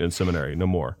 like in seminary, no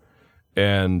more.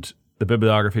 And the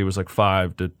bibliography was like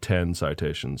 5 to 10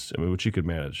 citations, which you could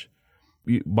manage.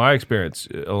 My experience,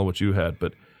 I don't know what you had,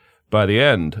 but by the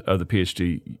end of the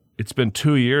PhD, it's been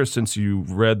 2 years since you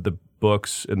read the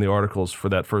books and the articles for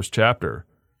that first chapter.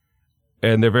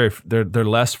 And they're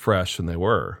less fresh than they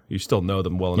were. You still know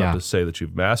them well enough to say that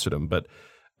you've mastered them. But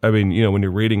when you're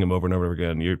reading them over and over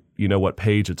again, you know what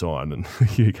page it's on, and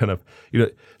you kind of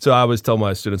So I always tell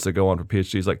my students that go on for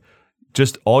PhDs, like,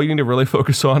 just all you need to really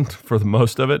focus on for the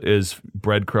most of it is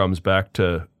breadcrumbs back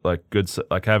to like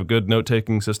have a good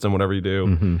note-taking system, whatever you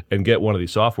do, and get one of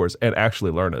these softwares and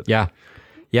actually learn it. Yeah.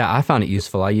 Yeah, I found it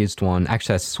useful. I used one.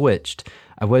 Actually, I switched.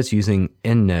 I was using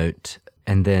EndNote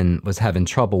and then was having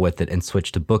trouble with it and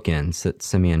switched to Bookends that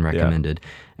Simeon recommended.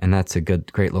 And that's a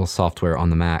great little software on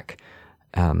the Mac.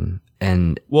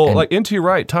 Like Into Your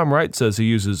Right, Tom Wright says he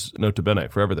uses Nota Bene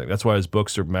for everything. That's why his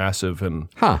books are massive, and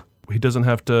he doesn't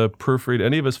have to proofread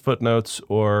any of his footnotes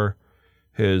or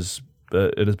his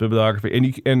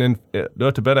bibliography. And in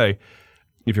Nota Bene,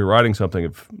 if you're writing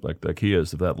something like he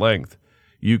is of that length,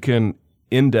 you can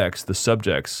index the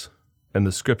subjects and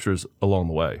the scriptures along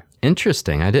the way.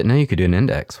 Interesting. I didn't know you could do an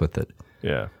index with it.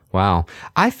 Yeah. Wow.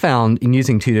 I found in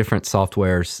using two different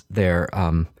softwares there,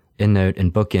 EndNote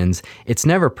and Bookends, it's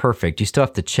never perfect. You still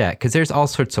have to check because there's all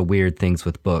sorts of weird things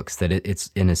with books that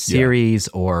it's in a series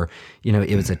or,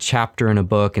 it was a chapter in a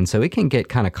book. And so it can get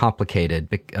kind of complicated.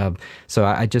 So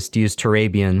I just used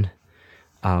Turabian,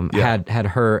 had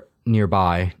her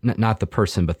nearby, not the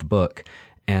person, but the book,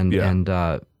 and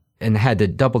had to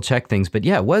double check things. But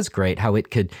yeah, it was great how it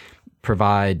could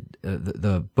provide,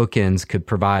 the Bookends could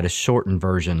provide a shortened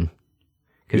version.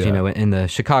 Because, in the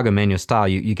Chicago manual style,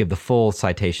 you give the full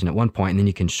citation at one point, and then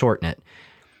you can shorten it.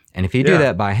 And if you do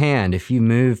that by hand, if you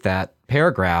move that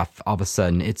paragraph, all of a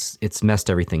sudden, it's messed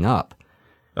everything up.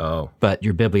 Oh. But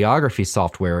your bibliography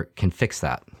software can fix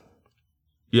that.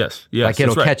 Yes, like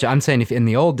it'll catch it. I'm saying if in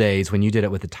the old days when you did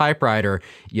it with a typewriter,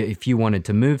 if you wanted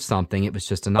to move something, it was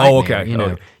just a nightmare. Oh,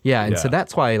 okay. And so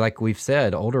that's why, like we've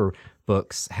said, older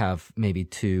books have maybe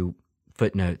 2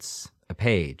 footnotes a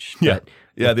page.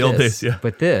 The old days. Yeah,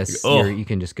 but this, you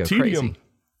can just go crazy.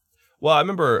 Well, I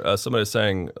remember somebody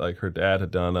saying like her dad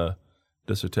had done a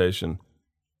dissertation,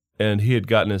 and he had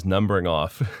gotten his numbering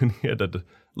off, and he had to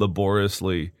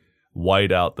laboriously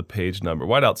white out the page number.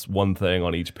 Whiteout's one thing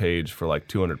on each page for like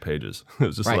 200 pages. It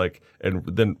was just and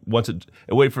then once and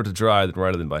wait for it to dry, then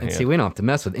write it in by hand. See, we don't have to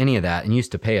mess with any of that. And you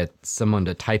used to pay someone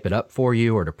to type it up for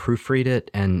you or to proofread it,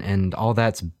 and all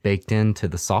that's baked into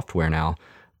the software now.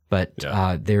 But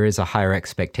there is a higher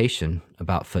expectation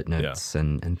about footnotes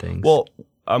and things. Well,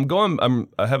 I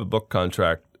have a book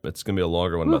contract. It's going to be a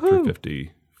longer one, about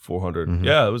 350, 400. Mm-hmm.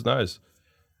 Yeah, it was nice.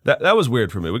 That was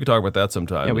weird for me. We could talk about that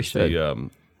sometime. Yeah, we should. The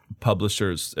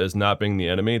publishers as not being the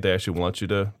enemy, they actually want you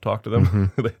to talk to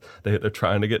them. Mm-hmm. They're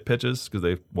trying to get pitches because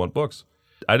they want books.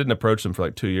 I didn't approach them for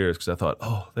like 2 years because I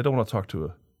thought, they don't want to talk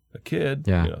to a kid,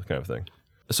 kind of thing.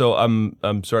 So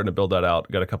I'm starting to build that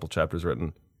out. Got a couple chapters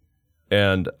written.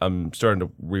 And I'm starting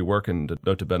to rework into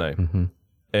Nota Bene. Mm-hmm.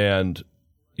 And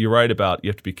you're right about you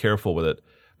have to be careful with it.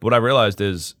 But what I realized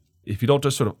is if you don't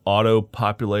just sort of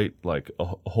auto-populate like a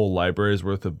whole library's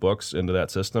worth of books into that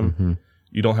system,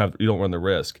 you don't run the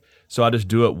risk. So I just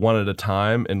do it one at a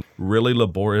time and really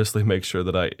laboriously make sure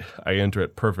that I enter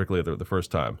it perfectly the first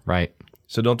time. Right.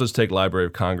 So don't just take Library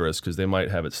of Congress because they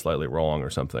might have it slightly wrong or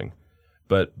something.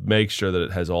 But make sure that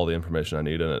it has all the information I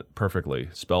need in it perfectly,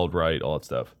 spelled right, all that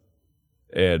stuff.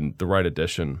 And the right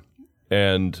edition.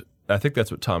 And I think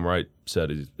that's what Tom Wright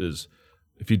said is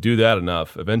if you do that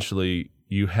enough, eventually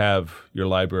you have your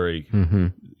library,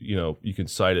 you can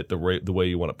cite it the way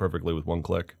you want it perfectly with one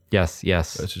click. Yes.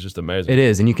 It's just amazing. It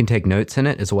is, and you can take notes in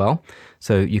it as well.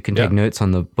 So you can take notes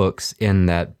on the books in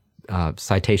that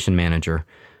citation manager.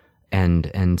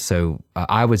 And so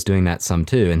I was doing that some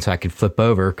too, and so I could flip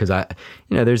over because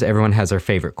everyone has their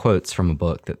favorite quotes from a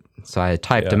book. So I had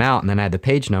typed them out, and then I had the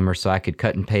page number, so I could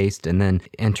cut and paste, and then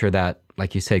enter that,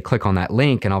 like you said, click on that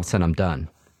link, and all of a sudden I'm done.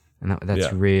 And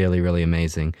that's really, really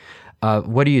amazing.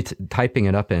 What are you typing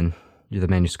it up in? The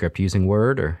manuscript using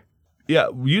Word or? Yeah,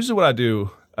 usually what I do.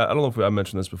 I don't know if I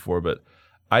mentioned this before, but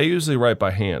I usually write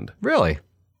by hand. Really?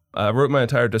 I wrote my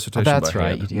entire dissertation by hand. That's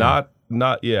right.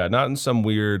 Not in some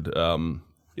weird. I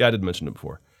did mention it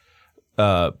before,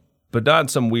 but not in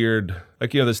some weird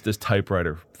this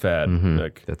typewriter fad. Mm-hmm.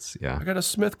 Like I got a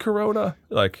Smith Corona.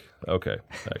 Like okay,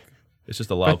 it's just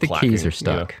a loud but the clacking. Keys are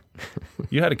stuck.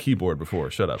 You had a keyboard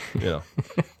before. Shut up.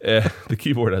 The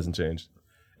keyboard hasn't changed.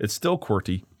 It's still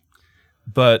QWERTY,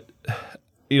 but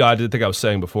I did think I was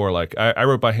saying before. Like I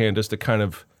wrote by hand just to kind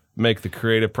of make the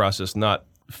creative process not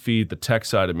feed the tech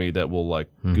side of me that will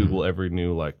Google every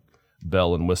new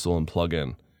bell and whistle and plug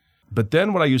in. But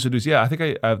then what I usually do is, I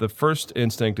think I have the first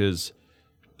instinct is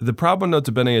the problem with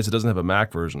Nota Bene is it doesn't have a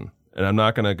Mac version. And I'm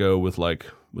not going to go with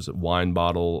was it Wine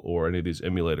Bottle or any of these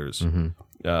emulators.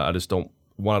 Mm-hmm. I just don't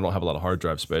have a lot of hard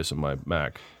drive space on my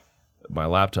Mac, my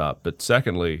laptop. But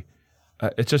secondly,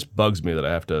 it just bugs me that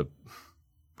I have to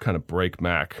kind of break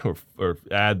Mac or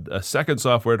add a second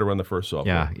software to run the first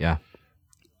software. Yeah.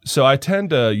 So I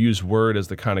tend to use Word as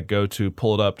the kind of go-to,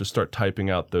 pull it up, to start typing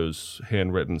out those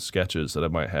handwritten sketches that I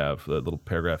might have, the little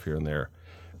paragraph here and there.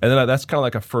 And then that's kind of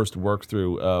like a first work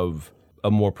through of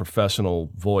a more professional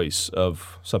voice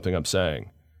of something I'm saying.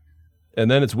 And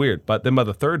then it's weird. But then by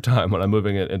the third time, when I'm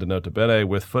moving it into Nota Bene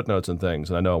with footnotes and things,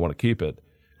 and I know I want to keep it,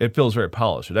 it feels very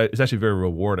polished. It's actually very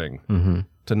rewarding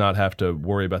to not have to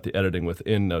worry about the editing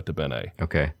within Nota Bene.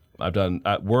 Okay. I've done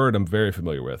Word, I'm very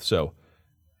familiar with. So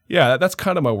yeah, that's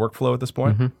kind of my workflow at this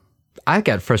point. I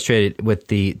got frustrated with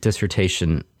the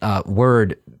dissertation.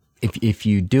 Word, if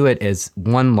you do it as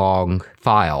one long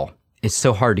file, it's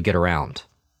so hard to get around.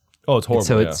 Oh, it's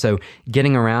horrible. So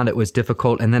getting around it was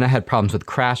difficult. And then I had problems with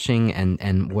crashing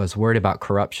and was worried about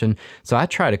corruption. So I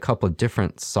tried a couple of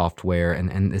different software,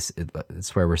 and this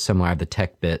is where we're similar. I have the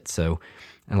tech bit, so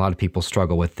and a lot of people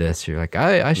struggle with this. You're like,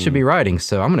 I should be writing,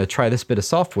 so I'm going to try this bit of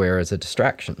software as a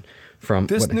distraction from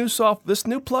this new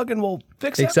plugin will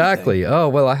fix exactly. everything. Oh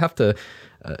well, I have to,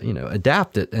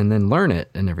 adapt it and then learn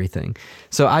it and everything.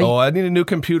 So I need a new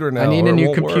computer now. I need a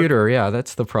new computer. Work. Yeah,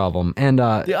 that's the problem. And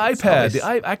the iPad,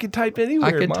 I can type anywhere.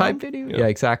 I can type anywhere. Yeah,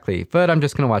 exactly. But I'm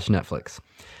just going to watch Netflix.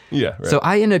 Yeah. Right. So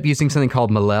I end up using something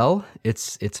called Malel.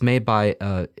 It's made by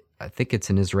I think it's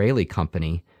an Israeli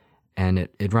company, and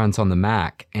it runs on the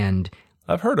Mac. And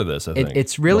I've heard of this. I think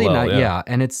it's really nice. Yeah,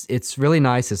 and it's really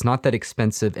nice. It's not that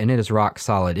expensive, and it is rock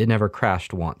solid. It never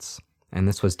crashed once. And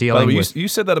this was dealing with. You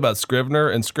said that about Scrivener,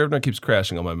 and Scrivener keeps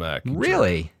crashing on my Mac.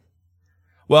 Really? Sure.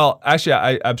 Well,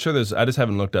 actually, I'm sure there's. I just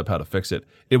haven't looked up how to fix it.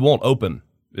 It won't open.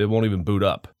 It won't even boot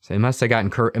up. So it must have gotten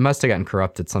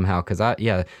corrupted somehow.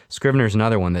 Because Scrivener's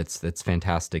another one that's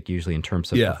fantastic. Usually in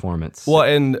terms of performance. Well,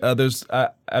 and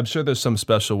I'm sure there's some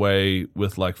special way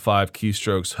with like 5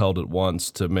 keystrokes held at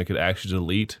once to make it actually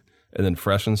delete and then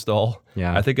fresh install.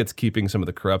 Yeah. I think it's keeping some of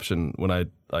the corruption when I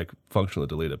like functionally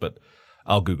delete it, but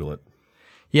I'll Google it.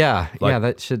 Yeah,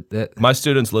 like, my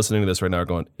students listening to this right now are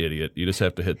going, "Idiot! You just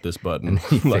have to hit this button,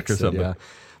 like or something." Yeah.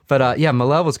 But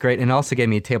Malel was great, and it also gave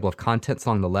me a table of contents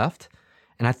along the left.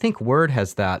 And I think Word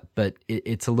has that, but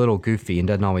it's a little goofy and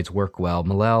doesn't always work well.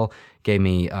 Malel gave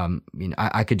me,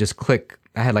 I could just click.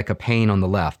 I had like a pane on the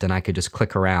left, and I could just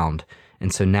click around.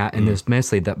 And so and there's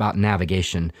mostly about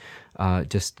navigation.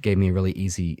 Just gave me really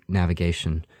easy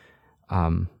navigation.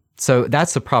 So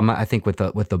that's the problem I think with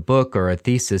a book or a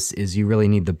thesis is you really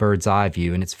need the bird's eye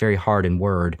view, and it's very hard in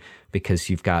Word because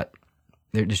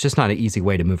there's just not an easy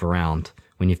way to move around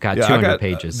when you've got 200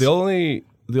 pages. The only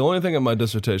thing in my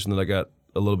dissertation that I got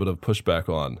a little bit of pushback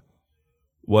on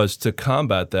was to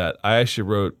combat that. I actually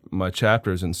wrote my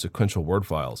chapters in sequential Word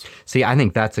files. See, I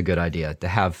think that's a good idea to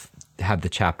have the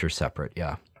chapters separate.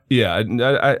 Yeah.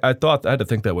 Yeah, I thought I had to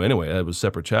think that way anyway. It was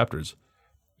separate chapters,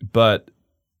 but.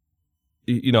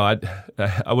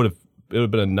 I would have. It would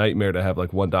have been a nightmare to have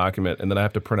like one document, and then I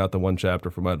have to print out the one chapter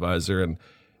for my advisor and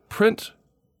print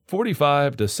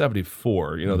 45 to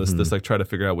 74. This like try to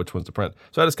figure out which ones to print.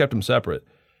 So I just kept them separate.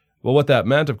 Well, what that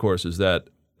meant, of course, is that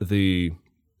the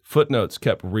footnotes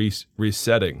kept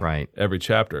resetting every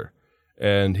chapter.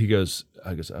 And he goes,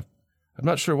 I'm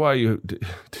not sure why you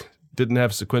didn't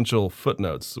have sequential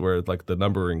footnotes where like the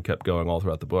numbering kept going all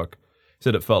throughout the book. He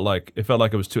said it felt like it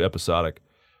was too episodic.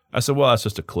 I said, well, that's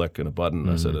just a click and a button.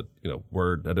 I said,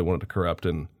 Word, I didn't want it to corrupt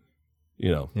and,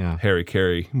 Harry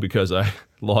Carey because I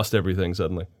lost everything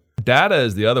suddenly. Data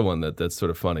is the other one that's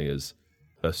sort of funny. Is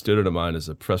a student of mine is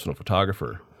a professional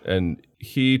photographer, and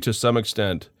he, to some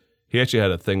extent, he actually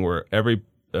had a thing where he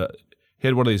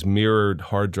had one of these mirrored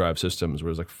hard drive systems where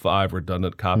there's like 5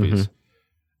 redundant copies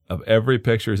of every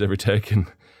picture he's ever taken,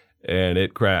 and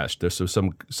it crashed. There's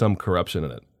some corruption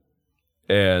in it,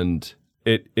 and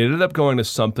it ended up going to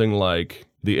something like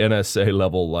the NSA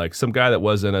level, like some guy that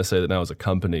was NSA that now is a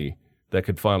company that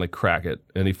could finally crack it,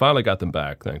 and he finally got them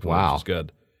back. Thankfully, which was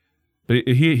good. But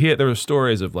there were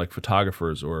stories of like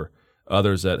photographers or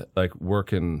others that like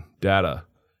work in data.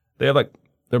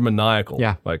 They're maniacal.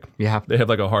 Yeah. They have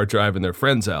like a hard drive in their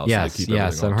friend's house. Yes. They keep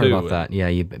I've heard about that. Yeah.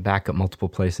 You back up multiple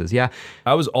places. Yeah.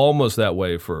 I was almost that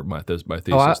way for my thesis.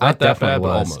 Oh, I Not that definitely bad, was.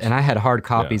 but almost. And I had hard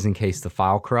copies in case the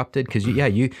file corrupted. Because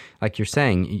you like you're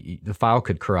saying, the file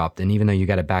could corrupt. And even though you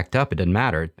got it backed up, it didn't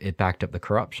matter. It backed up the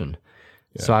corruption.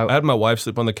 Yeah. So I had my wife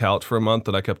sleep on the couch for a month,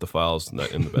 and I kept the files in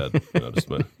the bed.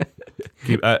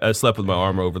 I slept with my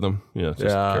arm over them,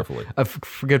 carefully. A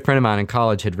good friend of mine in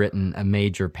college had written a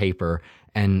major paper,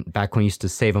 and back when we used to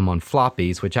save them on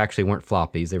floppies, which actually weren't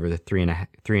floppies, they were the three and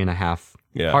a half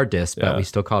hard disks, but we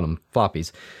still called them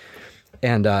floppies.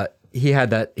 And he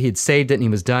had saved it, and he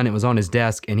was done. It was on his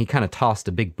desk, and he kind of tossed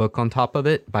a big book on top of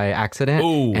it by accident,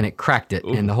 and it cracked it,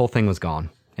 and the whole thing was gone.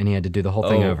 and he had to do the whole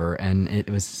thing over, and it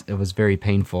was very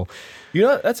painful. You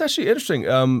know, that's actually interesting.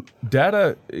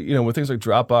 Data, with things like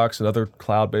Dropbox and other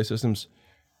cloud-based systems,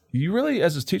 you really,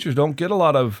 as teachers, don't get a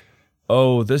lot of,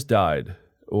 this died,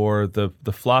 or the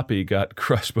floppy got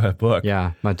crushed by a book.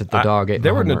 Yeah, the dog ate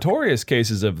There my were homework. notorious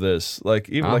cases of this, like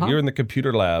even like you're in the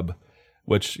computer lab,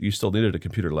 which you still needed a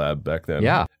computer lab back then.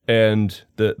 Yeah. And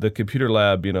the computer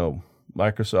lab,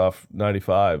 Microsoft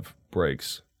 95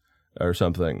 breaks or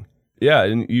something. Yeah,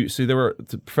 and you see the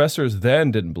professors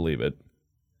then didn't believe it.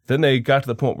 Then they got to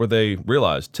the point where they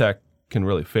realized tech can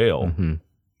really fail. Mm-hmm.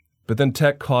 But then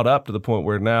tech caught up to the point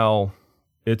where now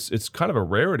it's kind of a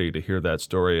rarity to hear that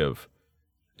story of,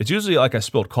 it's usually like I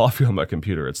spilled coffee on my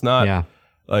computer. It's not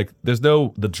like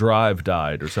the drive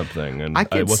died or something. And I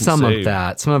get some of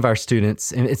that. Some of our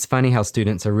students, and it's funny how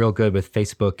students are real good with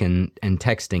Facebook and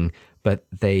texting, but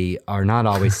they are not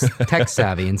always tech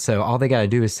savvy. And so all they got to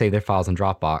do is save their files in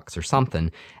Dropbox or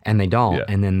something, and they don't. Yeah.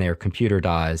 And then their computer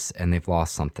dies and they've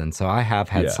lost something. So I have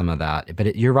had some of that.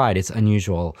 But you're right, it's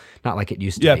unusual, not like it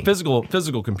used to be. Yeah,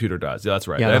 physical computer dies. Yeah, that's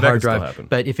right. Yeah, that hard drive. Still happen.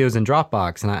 But if it was in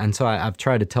Dropbox, and so I've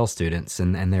tried to tell students,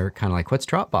 and they're kind of like, what's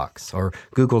Dropbox? Or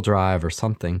Google Drive or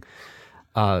something.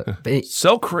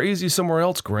 So crazy somewhere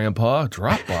else, Grandpa.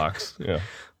 Dropbox. Yeah.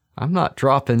 I'm not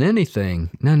dropping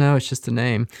anything. No, it's just a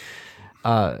name.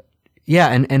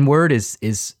 And Word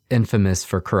is infamous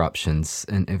for corruptions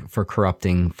and for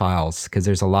corrupting files, because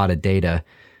there's a lot of data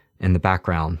in the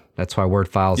background. That's why Word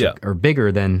files are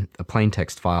bigger than a plain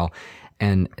text file,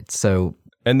 and so.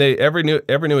 And every new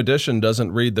edition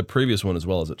doesn't read the previous one as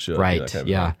well as it should. Right.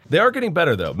 Yeah. They are getting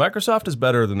better though. Microsoft is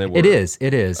better than they were. It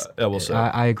is. I will say.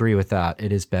 I agree with that.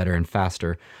 It is better and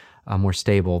faster, more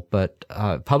stable. But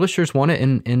publishers want it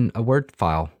in a Word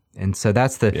file. And so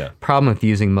that's the problem with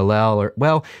using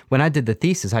Malel. When I did the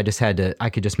thesis, I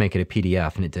could just make it a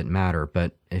PDF and it didn't matter.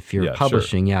 But if you're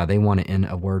publishing, they want it in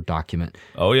a Word document.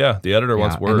 Oh yeah, the editor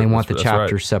wants Word. And they want the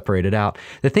chapters separated out.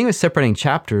 The thing with separating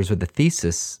chapters with the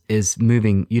thesis is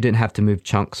you didn't have to move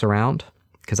chunks around,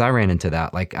 because I ran into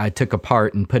that. Like I took a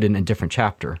part and put it in a different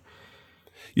chapter.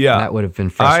 Yeah. And that would have been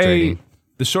frustrating.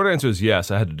 The short answer is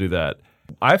yes, I had to do that.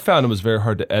 I found it was very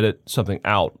hard to edit something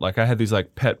out. Like I had these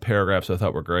like pet paragraphs I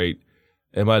thought were great,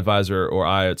 and my advisor or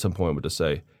I at some point would just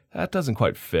say, that doesn't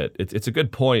quite fit. It's a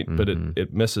good point, but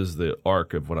it misses the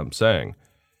arc of what I'm saying.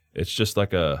 It's just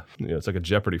like it's like a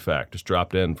Jeopardy fact just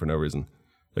dropped in for no reason.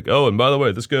 Like, oh, and by the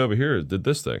way, this guy over here did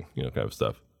this thing, kind of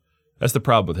stuff. That's the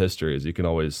problem with history, is you can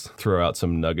always throw out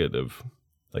some nugget of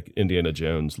like Indiana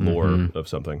Jones lore of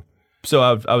something. So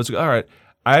I was all right.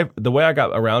 The way I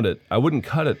got around it, I wouldn't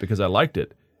cut it because I liked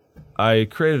it. I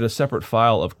created a separate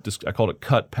file of I called it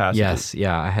cut passages. Yes,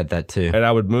 yeah, I had that too. And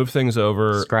I would move things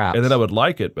over, scraps, and then I would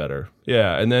like it better.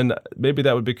 Yeah, and then maybe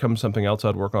that would become something else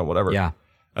I'd work on, whatever. Yeah,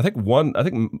 I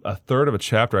think a third of a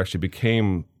chapter actually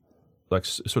became like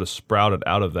sort of sprouted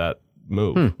out of that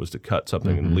move was to cut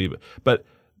something and leave it. But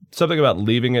something about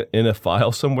leaving it in a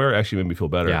file somewhere actually made me feel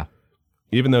better. Yeah,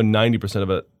 even though 90% of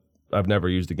it I've never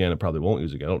used again and probably won't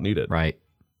use again. I don't need it. Right.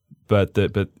 But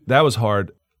that was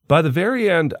hard. By the very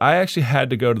end, I actually had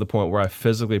to go to the point where I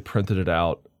physically printed it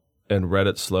out and read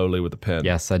it slowly with a pen.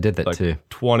 Yes, I did that too.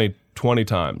 20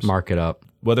 times. Mark it up.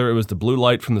 Whether it was the blue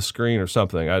light from the screen or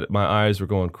something, my eyes were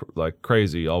going like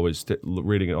crazy, always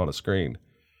reading it on a screen.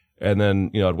 And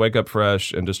then, I'd wake up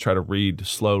fresh and just try to read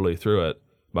slowly through it.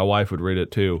 My wife would read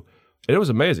it too. And it was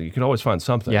amazing. You can always find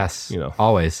something. Yes,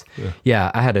 always.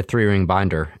 Yeah, I had a 3-ring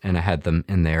binder, and I had them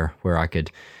in there where I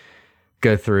could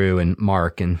go through and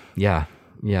mark, and so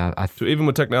even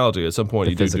with technology, at some point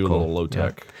you do a little low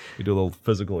tech. Yeah. You do a little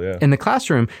physical, In the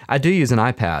classroom, I do use an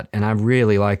iPad, and I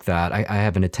really like that. I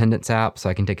have an attendance app, so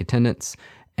I can take attendance,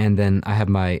 and then I have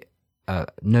my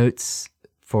notes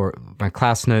for my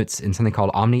class notes in something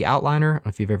called Omni Outliner. I don't know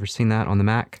if you've ever seen that on the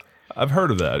Mac. I've heard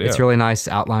of that, yeah. It's a really nice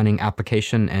outlining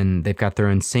application, and they've got their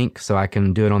own sync, so I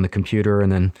can do it on the computer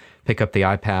and then pick up the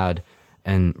iPad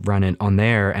and run it on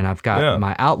there. And I've got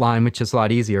my outline, which is a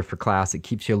lot easier for class. It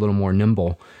keeps you a little more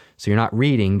nimble. So you're not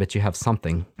reading, but you have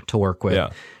something to work with. Yeah.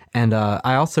 And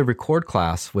I also record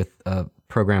class with a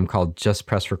program called Just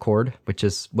Press Record, which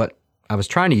is what I was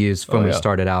trying to use when we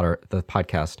started out the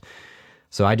podcast.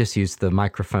 So I just use the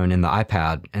microphone in the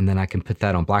iPad, and then I can put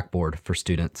that on Blackboard for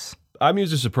students. I'm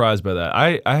usually surprised by that.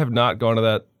 I have not gone to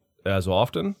that as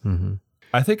often. Mm-hmm.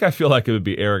 I think I feel like it would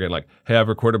be arrogant, like, hey, I've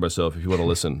recorded myself if you want to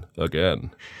listen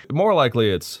again. More likely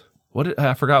it's,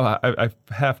 I forgot, I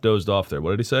half dozed off there.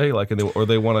 What did he say? Like, or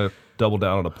they want to double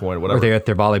down on a point or whatever. Or they're at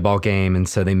their volleyball game and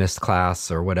so they missed class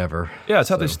or whatever. Yeah, it's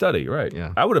how they study, right.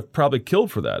 Yeah. I would have probably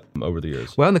killed for that over the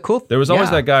years. Well, and there was always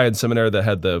that guy in seminary that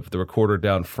had the recorder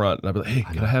down front, and I'd be like, hey,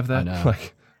 can I have that? I know.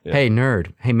 Hey,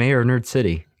 nerd. Hey, Mayor of Nerd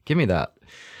City. Give me that.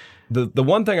 The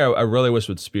one thing I really wish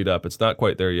would speed up, it's not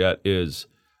quite there yet, is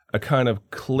a kind of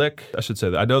click. I should say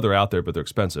that I know they're out there, but they're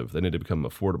expensive. They need to become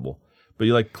affordable. But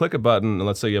you like click a button, and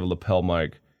let's say you have a lapel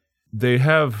mic. They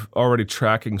have already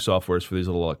tracking softwares for these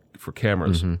little for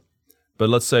cameras. But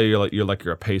let's say you're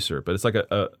a pacer, but it's like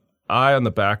a eye on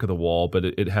the back of the wall, but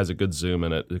it has a good zoom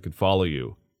in it. It can follow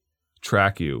you,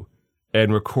 track you,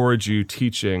 and record you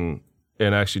teaching,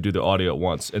 and actually do the audio at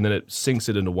once, and then it syncs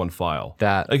it into one file.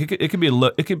 That like it can be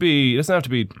it doesn't have to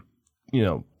be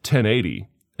 1080.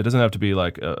 It doesn't have to be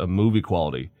like a movie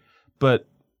quality, but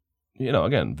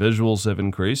again, visuals have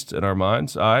increased in our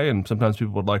mind's eye, and sometimes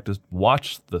people would like to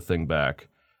watch the thing back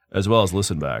as well as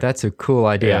listen back. That's a cool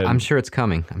idea. And I'm sure it's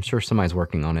coming. I'm sure somebody's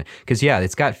working on it. Because,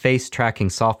 it's got face tracking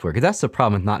software. Because that's the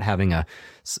problem with not having a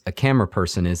camera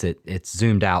person is it's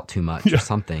zoomed out too much or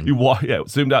something.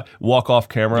 Zoomed out, walk off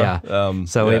camera.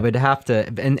 It would have to,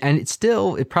 and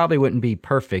it probably wouldn't be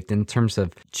perfect in terms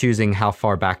of choosing how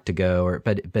far back to go.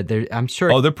 But I'm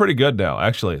sure. Oh, they're pretty good now,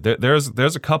 actually.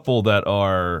 There's a couple that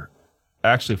are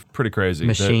actually pretty crazy.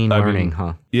 Machine learning,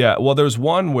 huh? Yeah, well, there's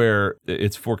one where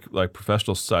it's for like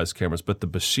professional size cameras, but the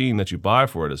machine that you buy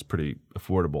for it is pretty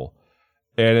affordable.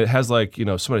 And it has like,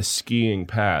 somebody skiing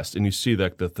past, and you see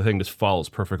that the thing just follows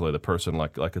perfectly the person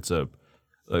like it's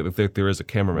like there is a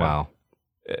cameraman. Wow.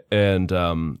 And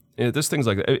there's things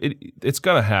like that. It's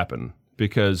going to happen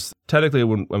because technically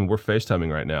when we're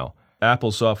FaceTiming right now,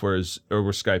 Apple's software or we're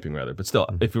Skyping rather, but still,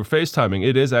 if you're FaceTiming,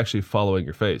 it is actually following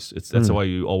your face. That's why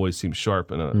you always seem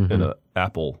sharp in a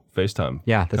Apple FaceTime.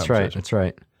 Yeah, that's right. That's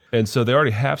right. And so they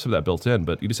already have some of that built in,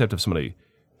 but you just have to have somebody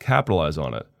capitalize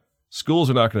on it. Schools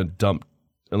are not going to dump,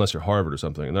 unless you're Harvard or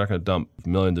something, and they're not going to dump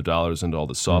millions of dollars into all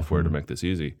this software to make this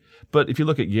easy. But if you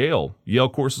look at Yale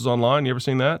courses online, you ever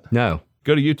seen that? No.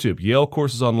 Go to YouTube, Yale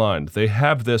courses online. They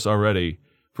have this already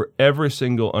for every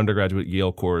single undergraduate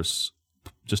Yale course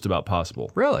just about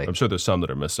possible. Really? I'm sure there's some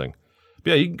that are missing. But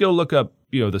yeah, you can go look up,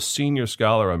 the senior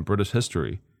scholar on British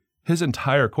history. His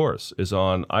entire course is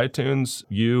on iTunes,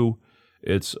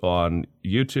 it's on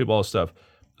YouTube, all this stuff.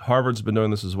 Harvard's been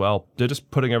doing this as well. They're just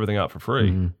putting everything out for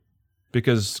free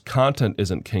because content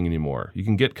isn't king anymore. You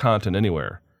can get content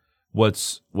anywhere.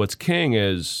 What's king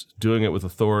is doing it with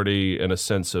authority and a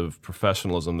sense of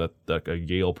professionalism that a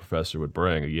Yale professor would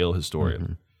bring, a Yale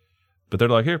historian. But they're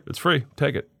like, here, it's free,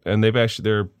 take it. And they've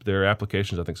actually, their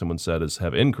applications, I think someone said,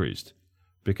 have increased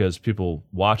because people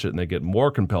watch it and they get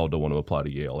more compelled to want to apply to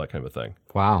Yale, that kind of thing.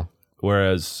 Wow.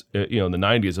 Whereas, in the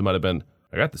 90s, it might have been,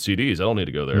 I got the CDs, I don't need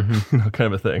to go there,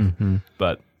 kind of a thing.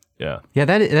 But yeah. Yeah,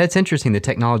 that's interesting. The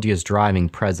technology is driving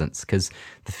presence because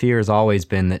the fear has always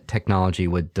been that technology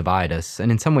would divide us.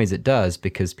 And in some ways it does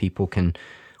because people can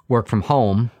work from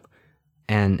home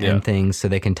and things so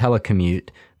they can telecommute.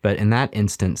 But in that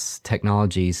instance,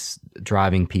 technology's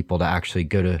driving people to actually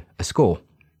go to a school,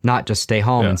 not just stay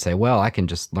home and say, well, I can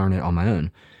just learn it on my own.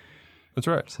 That's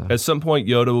right. So. At some point,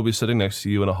 Yoda will be sitting next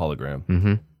to you in a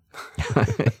hologram.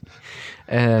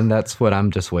 And that's what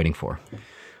I'm just waiting for.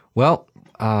 Well,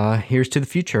 here's to the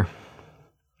future.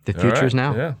 The future is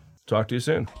now. Yeah. Talk to you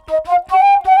soon.